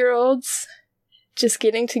mid-20s-year-olds just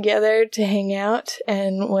getting together to hang out,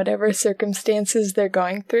 and whatever circumstances they're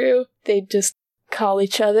going through, they just call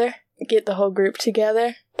each other, get the whole group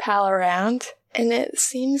together, pal around, and it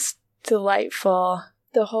seems delightful.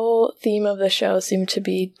 The whole theme of the show seemed to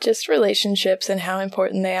be just relationships and how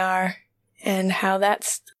important they are, and how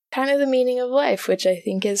that's kind of the meaning of life, which I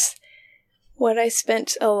think is what I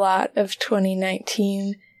spent a lot of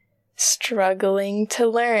 2019 struggling to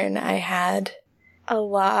learn. I had a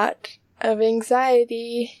lot of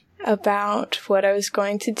anxiety. about what I was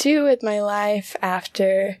going to do with my life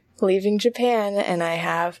after leaving Japan, and I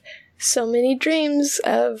have so many dreams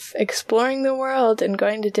of exploring the world and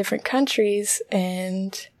going to different countries,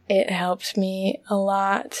 and it helped me a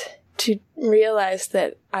lot to realize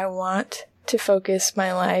that I want to focus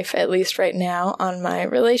my life, at least right now, on my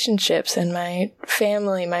relationships and my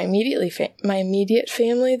family, my immediate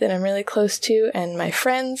family that I'm really close to, and my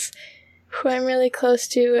friends who I'm really close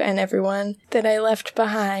to, and everyone that I left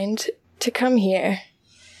behind to come here.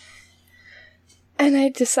 And I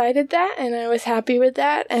decided that, and I was happy with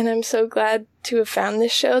that, and I'm so glad to have found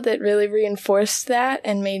this show that really reinforced that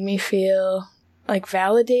and made me feel like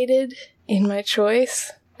validated in my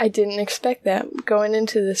choice. I didn't expect that going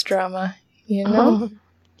into this drama, you know? Oh,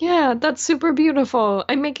 yeah, that's super beautiful.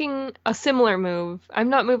 I'm making a similar move. I'm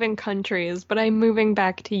not moving countries, but I'm moving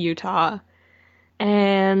back to Utah.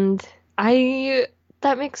 And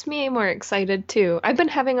that makes me more excited too. I've been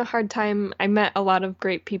having a hard time. I met a lot of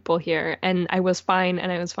great people here, and I was fine,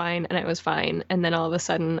 and I was fine, and I was fine. And then all of a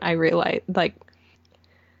sudden I realized, like,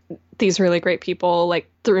 these really great people, like,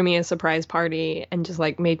 threw me a surprise party and just,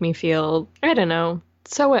 like, made me feel, I don't know,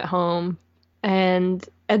 so at home. And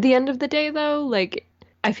at the end of the day, though, like,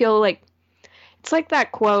 I feel like it's like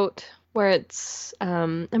that quote where it's,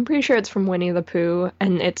 I'm pretty sure it's from Winnie the Pooh,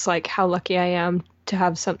 and it's like, how lucky I am to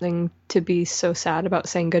have something to be so sad about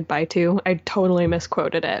saying goodbye to. I totally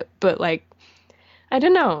misquoted it, but, like, I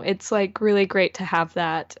don't know. It's, like, really great to have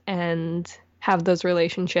that and have those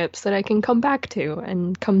relationships that I can come back to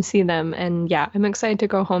and come see them. And yeah, I'm excited to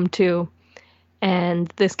go home too.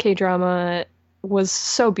 And this K-drama was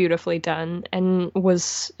so beautifully done, and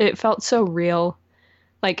it felt so real.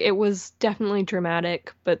 Like, it was definitely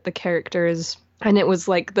dramatic, but the characters, and it was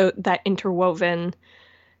like that interwoven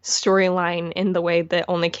storyline in the way that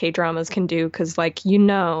only K-dramas can do, because, like, you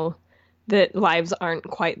know that lives aren't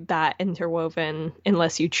quite that interwoven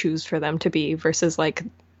unless you choose for them to be, versus, like,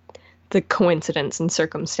 the coincidence and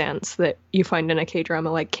circumstance that you find in a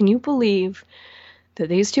K-drama. Like, can you believe that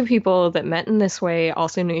these two people that met in this way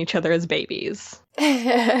also knew each other as babies?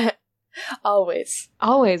 Always.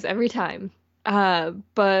 Always, every time.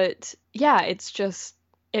 But yeah, it's just,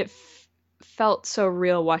 felt so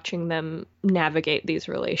real watching them navigate these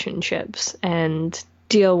relationships and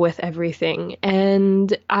deal with everything.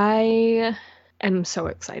 And I am so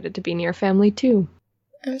excited to be near family too.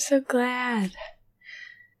 I'm so glad.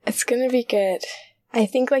 It's gonna be good. I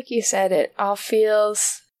think, like you said, it all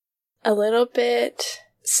feels a little bit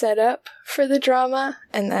set up for the drama,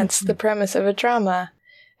 and that's the premise of a drama.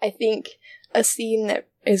 I think a scene that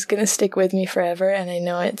is gonna stick with me forever, and I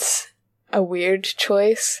know it's a weird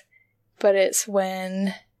choice, but it's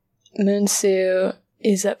when Moon-soo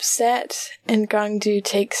is upset and Gongdu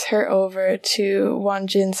takes her over to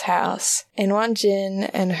Wonjin's house, and Wonjin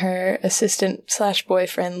and her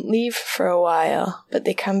assistant/boyfriend leave for a while, but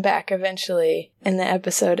they come back eventually, and the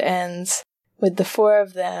episode ends with the four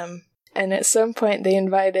of them, and at some point they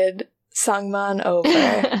invited Sangman over,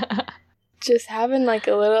 just having like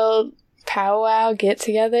a little powwow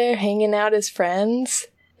get-together, hanging out as friends.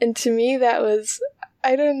 And to me that was,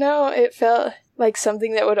 I don't know, it felt like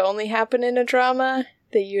something that would only happen in a drama,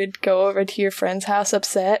 that you would go over to your friend's house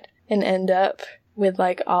upset and end up with,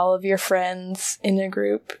 like, all of your friends in a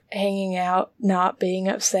group hanging out, not being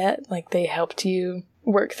upset. Like, they helped you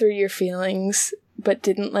work through your feelings, but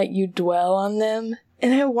didn't let you dwell on them.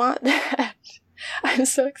 And I want that. I'm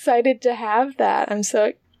so excited to have that.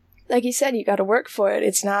 Like you said, you gotta work for it.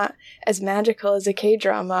 It's not as magical as a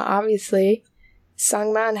K-drama, obviously.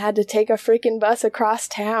 Sangman had to take a freaking bus across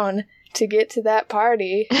town to get to that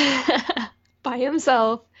party. By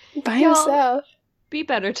himself. By himself. Be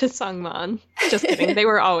better to Sangman. Just kidding. They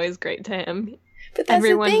were always great to him. But that's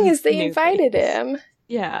the thing, is they invited him.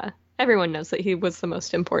 Yeah. Everyone knows that he was the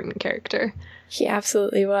most important character. He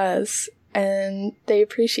absolutely was. And they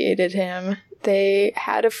appreciated him. They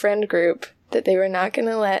had a friend group that they were not going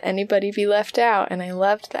to let anybody be left out, and I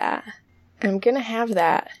loved that. I'm going to have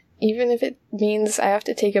that, even if it means I have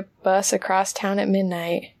to take a bus across town at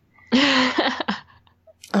midnight.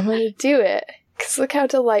 I'm going to do it, because look how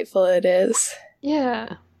delightful it is.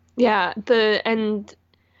 Yeah. Yeah, and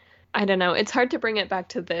I don't know, it's hard to bring it back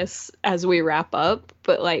to this as we wrap up,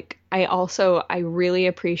 but, like, I really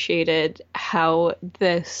appreciated how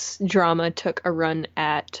this drama took a run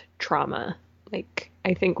at trauma. Like,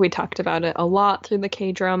 I think we talked about it a lot through the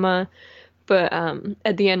K-drama, but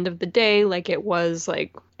at the end of the day, like, it was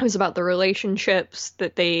about the relationships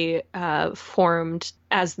that they formed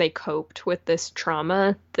as they coped with this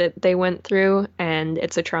trauma that they went through, and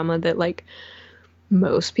it's a trauma that, like,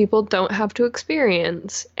 most people don't have to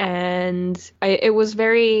experience. And it was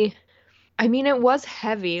very, I mean, it was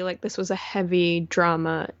heavy. Like, this was a heavy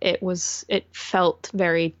drama. It felt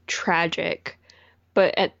very tragic.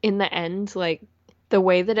 But in the end, like, the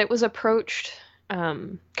way that it was approached,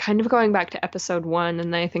 kind of going back to episode 1,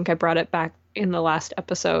 and I think I brought it back in the last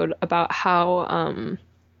episode about how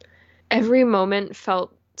every moment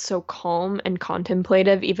felt so calm and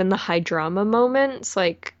contemplative, even the high drama moments,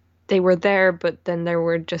 like, they were there, but then there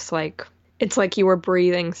were just like, it's like you were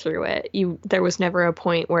breathing through it. There was never a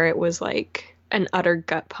point where it was like an utter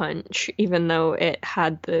gut punch, even though it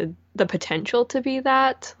had the potential to be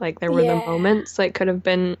that. Like, there were the moments that could have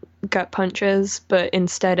been gut punches, but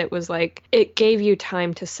instead it was like, it gave you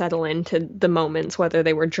time to settle into the moments, whether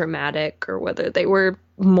they were dramatic or whether they were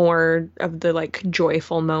more of the like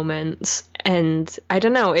joyful moments. And I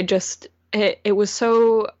don't know, it was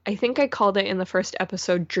so, I think I called it in the first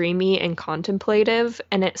episode dreamy and contemplative,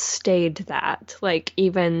 and it stayed that, like,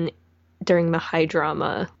 even during the high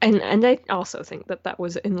drama. And I also think that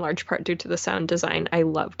was in large part due to the sound design. I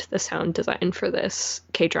loved the sound design for this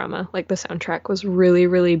K-drama. Like, the soundtrack was really,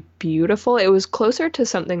 really beautiful. It was closer to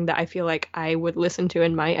something that I feel like I would listen to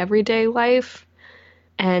in my everyday life.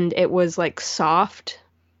 And it was like soft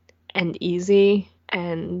and easy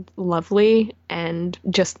and lovely, and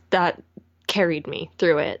just that carried me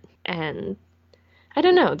through it. And I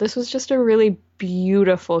don't know, this was just a really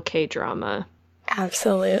beautiful K-drama.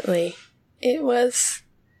 Absolutely. It was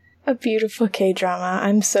a beautiful K-drama.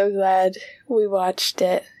 I'm so glad we watched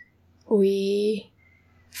it. We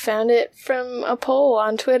found it from a poll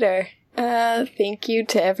on Twitter. Thank you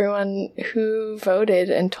to everyone who voted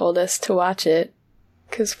and told us to watch it.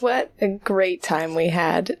 'Cause what a great time we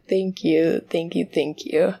had. Thank you, thank you, thank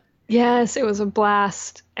you. Yes, it was a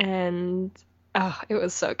blast, and it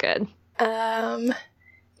was so good.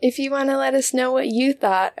 If you want to let us know what you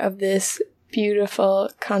thought of this beautiful,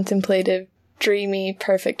 contemplative, dreamy,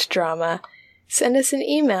 perfect drama, send us an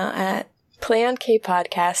email at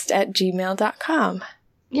playonkpodcast@gmail.com.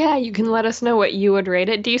 Yeah, you can let us know what you would rate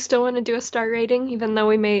it. Do you still want to do a star rating, even though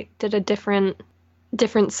we did a different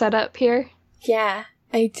setup here? Yeah,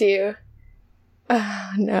 I do.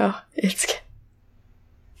 Oh, no.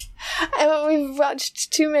 We've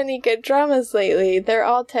watched too many good dramas lately. They're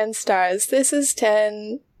all 10 stars. This is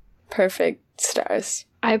 10 perfect stars.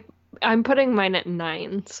 I'm putting mine at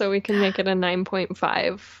 9, so we can make it a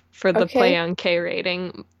 9.5 for the Play on K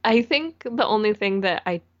rating. I think the only thing that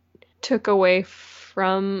I took away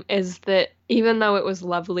from is that even though it was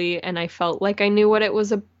lovely and I felt like I knew what it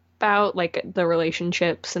was about, like the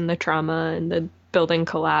relationships and the trauma and the building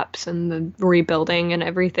collapse and the rebuilding and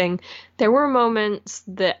everything, there were moments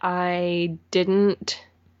that I didn't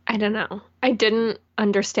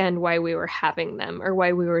understand why we were having them or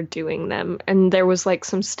why we were doing them. And there was like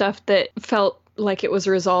some stuff that felt like it was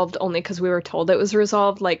resolved only because we were told it was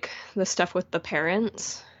resolved, like the stuff with the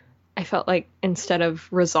parents. I felt like instead of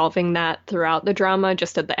resolving that throughout the drama,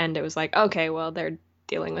 just at the end it was like, okay, well, they're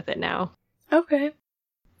dealing with it now. Okay.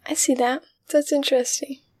 I see that. That's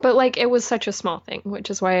interesting. But like, it was such a small thing, which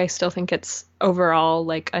is why I still think it's overall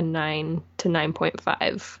like a 9 to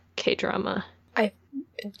 9.5 K-drama. I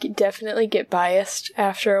definitely get biased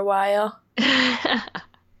after a while.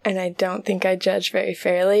 And I don't think I judge very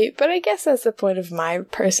fairly, but I guess that's the point of my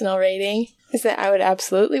personal rating, is that I would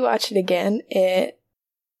absolutely watch it again. It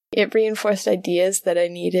reinforced ideas that I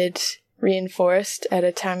needed reinforced at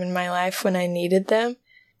a time in my life when I needed them,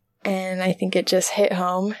 and I think it just hit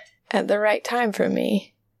home at the right time for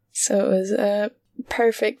me. So it was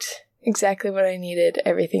perfect, exactly what I needed,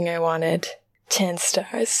 everything I wanted. 10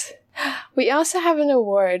 stars. We also have an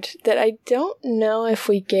award that I don't know if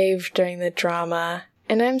we gave during the drama,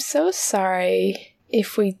 and I'm so sorry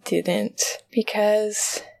if we didn't,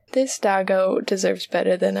 because this doggo deserves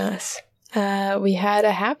better than us. We had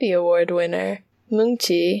a Happy Award winner,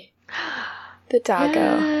 Moonchi, the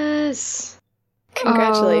doggo. Yes!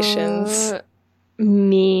 Congratulations.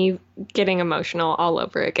 Me getting emotional all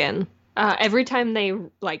over again. Every time they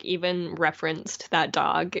like even referenced that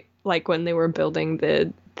dog, like when they were building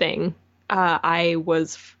the thing, I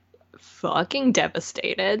was fucking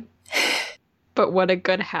devastated. But what a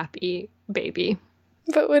good happy baby.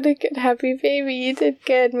 But what a good happy baby. You did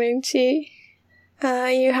good, Moonchi.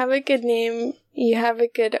 You have a good name, you have a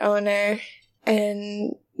good owner,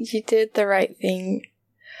 and you did the right thing.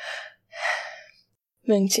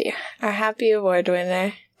 Moonchi, our Happy Award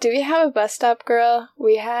winner. Do we have a bus stop girl?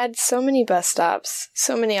 We had so many bus stops,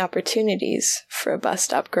 so many opportunities for a bus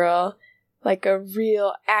stop girl, like a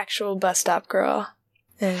real, actual bus stop girl.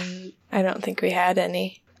 And I don't think we had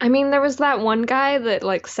any. I mean, there was that one guy that,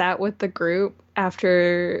 like, sat with the group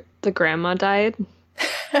after the grandma died.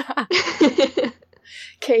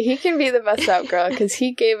 Okay, he can be the bus stop girl because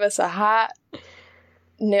he gave us a hot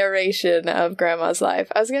narration of Grandma's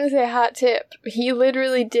life. I was going to say a hot tip. He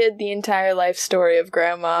literally did the entire life story of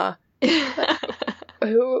Grandma.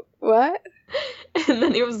 Who? What? And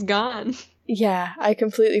then he was gone. Yeah, I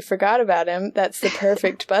completely forgot about him. That's the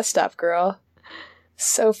perfect bus stop girl.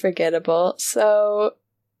 So forgettable. So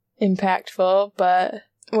impactful, but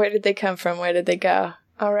where did they come from? Where did they go?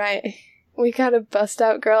 All right. We got a bus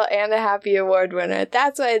stop girl and a Happy Award winner.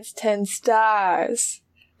 That's why it's 10 stars.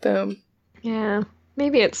 Boom. Yeah.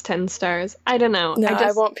 Maybe it's 10 stars. I don't know. No,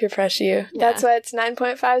 I won't peer pressure you. Yeah. That's why it's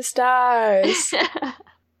 9.5 stars.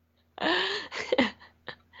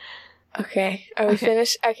 Okay. Are we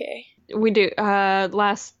finished? Okay. We do.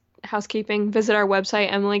 Last housekeeping. Visit our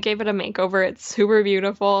website. Emily gave it a makeover. It's super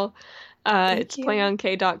beautiful. It's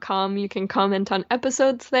playonk.com. You can comment on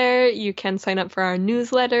episodes there. You can sign up for our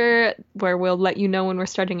newsletter where we'll let you know when we're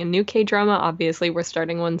starting a new K-drama. Obviously, we're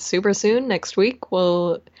starting one super soon next week.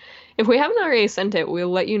 If we haven't already sent it,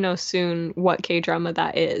 we'll let you know soon what K-drama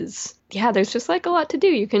that is. Yeah, there's just like a lot to do.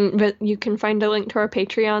 You can find a link to our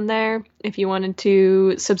Patreon there if you wanted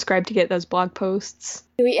to subscribe to get those blog posts.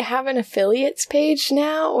 We have an affiliates page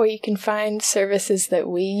now where you can find services that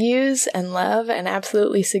we use and love and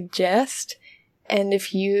absolutely suggest. And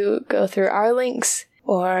if you go through our links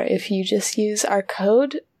or if you just use our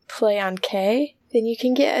code PlayOnK, then you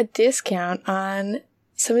can get a discount on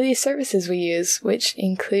some of these services we use, which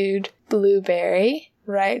include Blueberry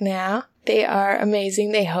right now. They are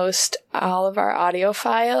amazing. They host all of our audio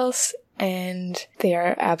files and they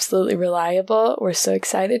are absolutely reliable. We're so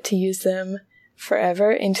excited to use them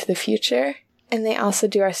forever into the future. And they also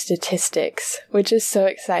do our statistics, which is so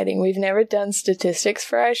exciting. We've never done statistics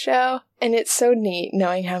for our show, and it's so neat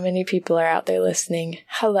knowing how many people are out there listening.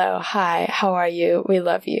 Hello, hi, how are you? We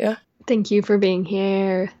love you. Thank you for being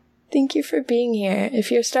here. Thank you for being here. If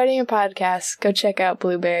you're starting a podcast, go check out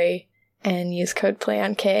Blueberry and use code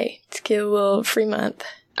PlayOnK to get a little free month.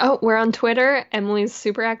 Oh, we're on Twitter. Emily's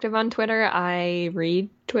super active on Twitter. I read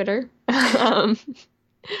Twitter.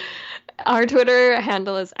 Our Twitter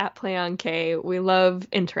handle is @PlayOnK. We love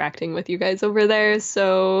interacting with you guys over there,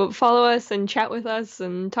 so follow us and chat with us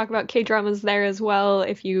and talk about K-dramas there as well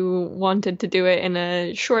if you wanted to do it in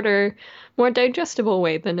a shorter, more digestible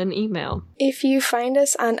way than an email. If you find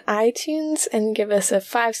us on iTunes and give us a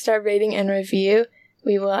 5-star rating and review,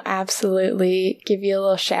 we will absolutely give you a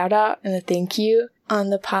little shout out and a thank you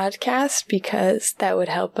on the podcast because that would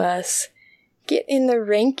help us get in the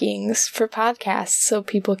rankings for podcasts so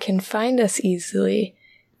people can find us easily.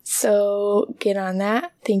 So get on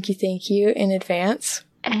that. Thank you in advance.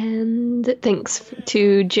 And thanks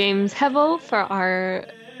to James Hevel for our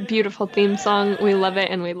beautiful theme song. We love it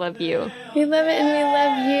and we love you. We love it and we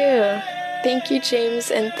love you. Thank you, James,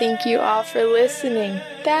 and thank you all for listening.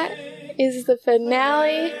 That is the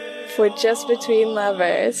finale for Just Between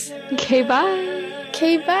Lovers. Okay, bye.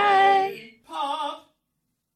 Okay, bye.